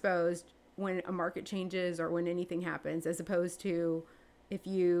super exposed when a market changes or when anything happens, as opposed to if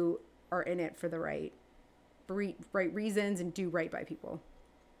you are in it for the right reasons and do right by people.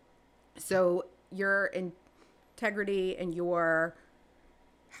 So your integrity and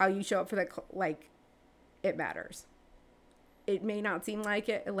how you show up for it matters. It may not seem like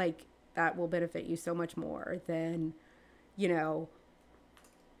it, like that will benefit you so much more than, that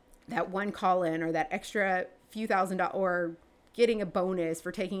one call in or that extra few $1,000 or getting a bonus for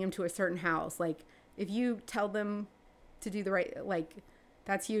taking them to a certain house. Like, if you tell them to do the right,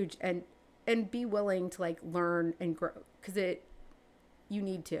 that's huge. And be willing to learn and grow, because you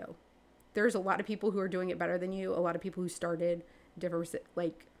need to. There's a lot of people who are doing it better than you. A lot of people who started different,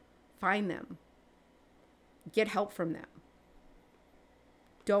 find them, get help from them.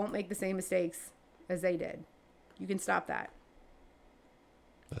 Don't make the same mistakes as they did. You can stop that.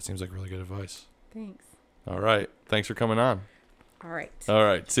 That seems like really good advice. Thanks. All right. Thanks for coming on. All right.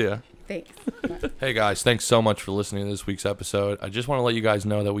 See ya. Thanks. Hey guys, thanks so much for listening to this week's episode. I just want to let you guys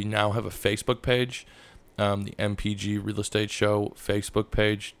know that we now have a Facebook page, the MPG Real Estate Show Facebook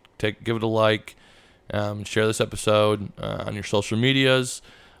page. Give it a like, share this episode on your social medias.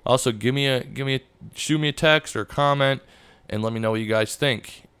 Also, shoot me a text or comment and let me know what you guys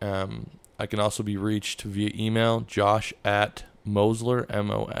think. I can also be reached via email, josh@Mosler,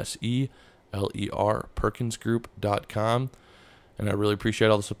 MOSELER, perkinsgroup.com. And I really appreciate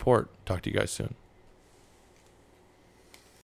all the support. Talk to you guys soon.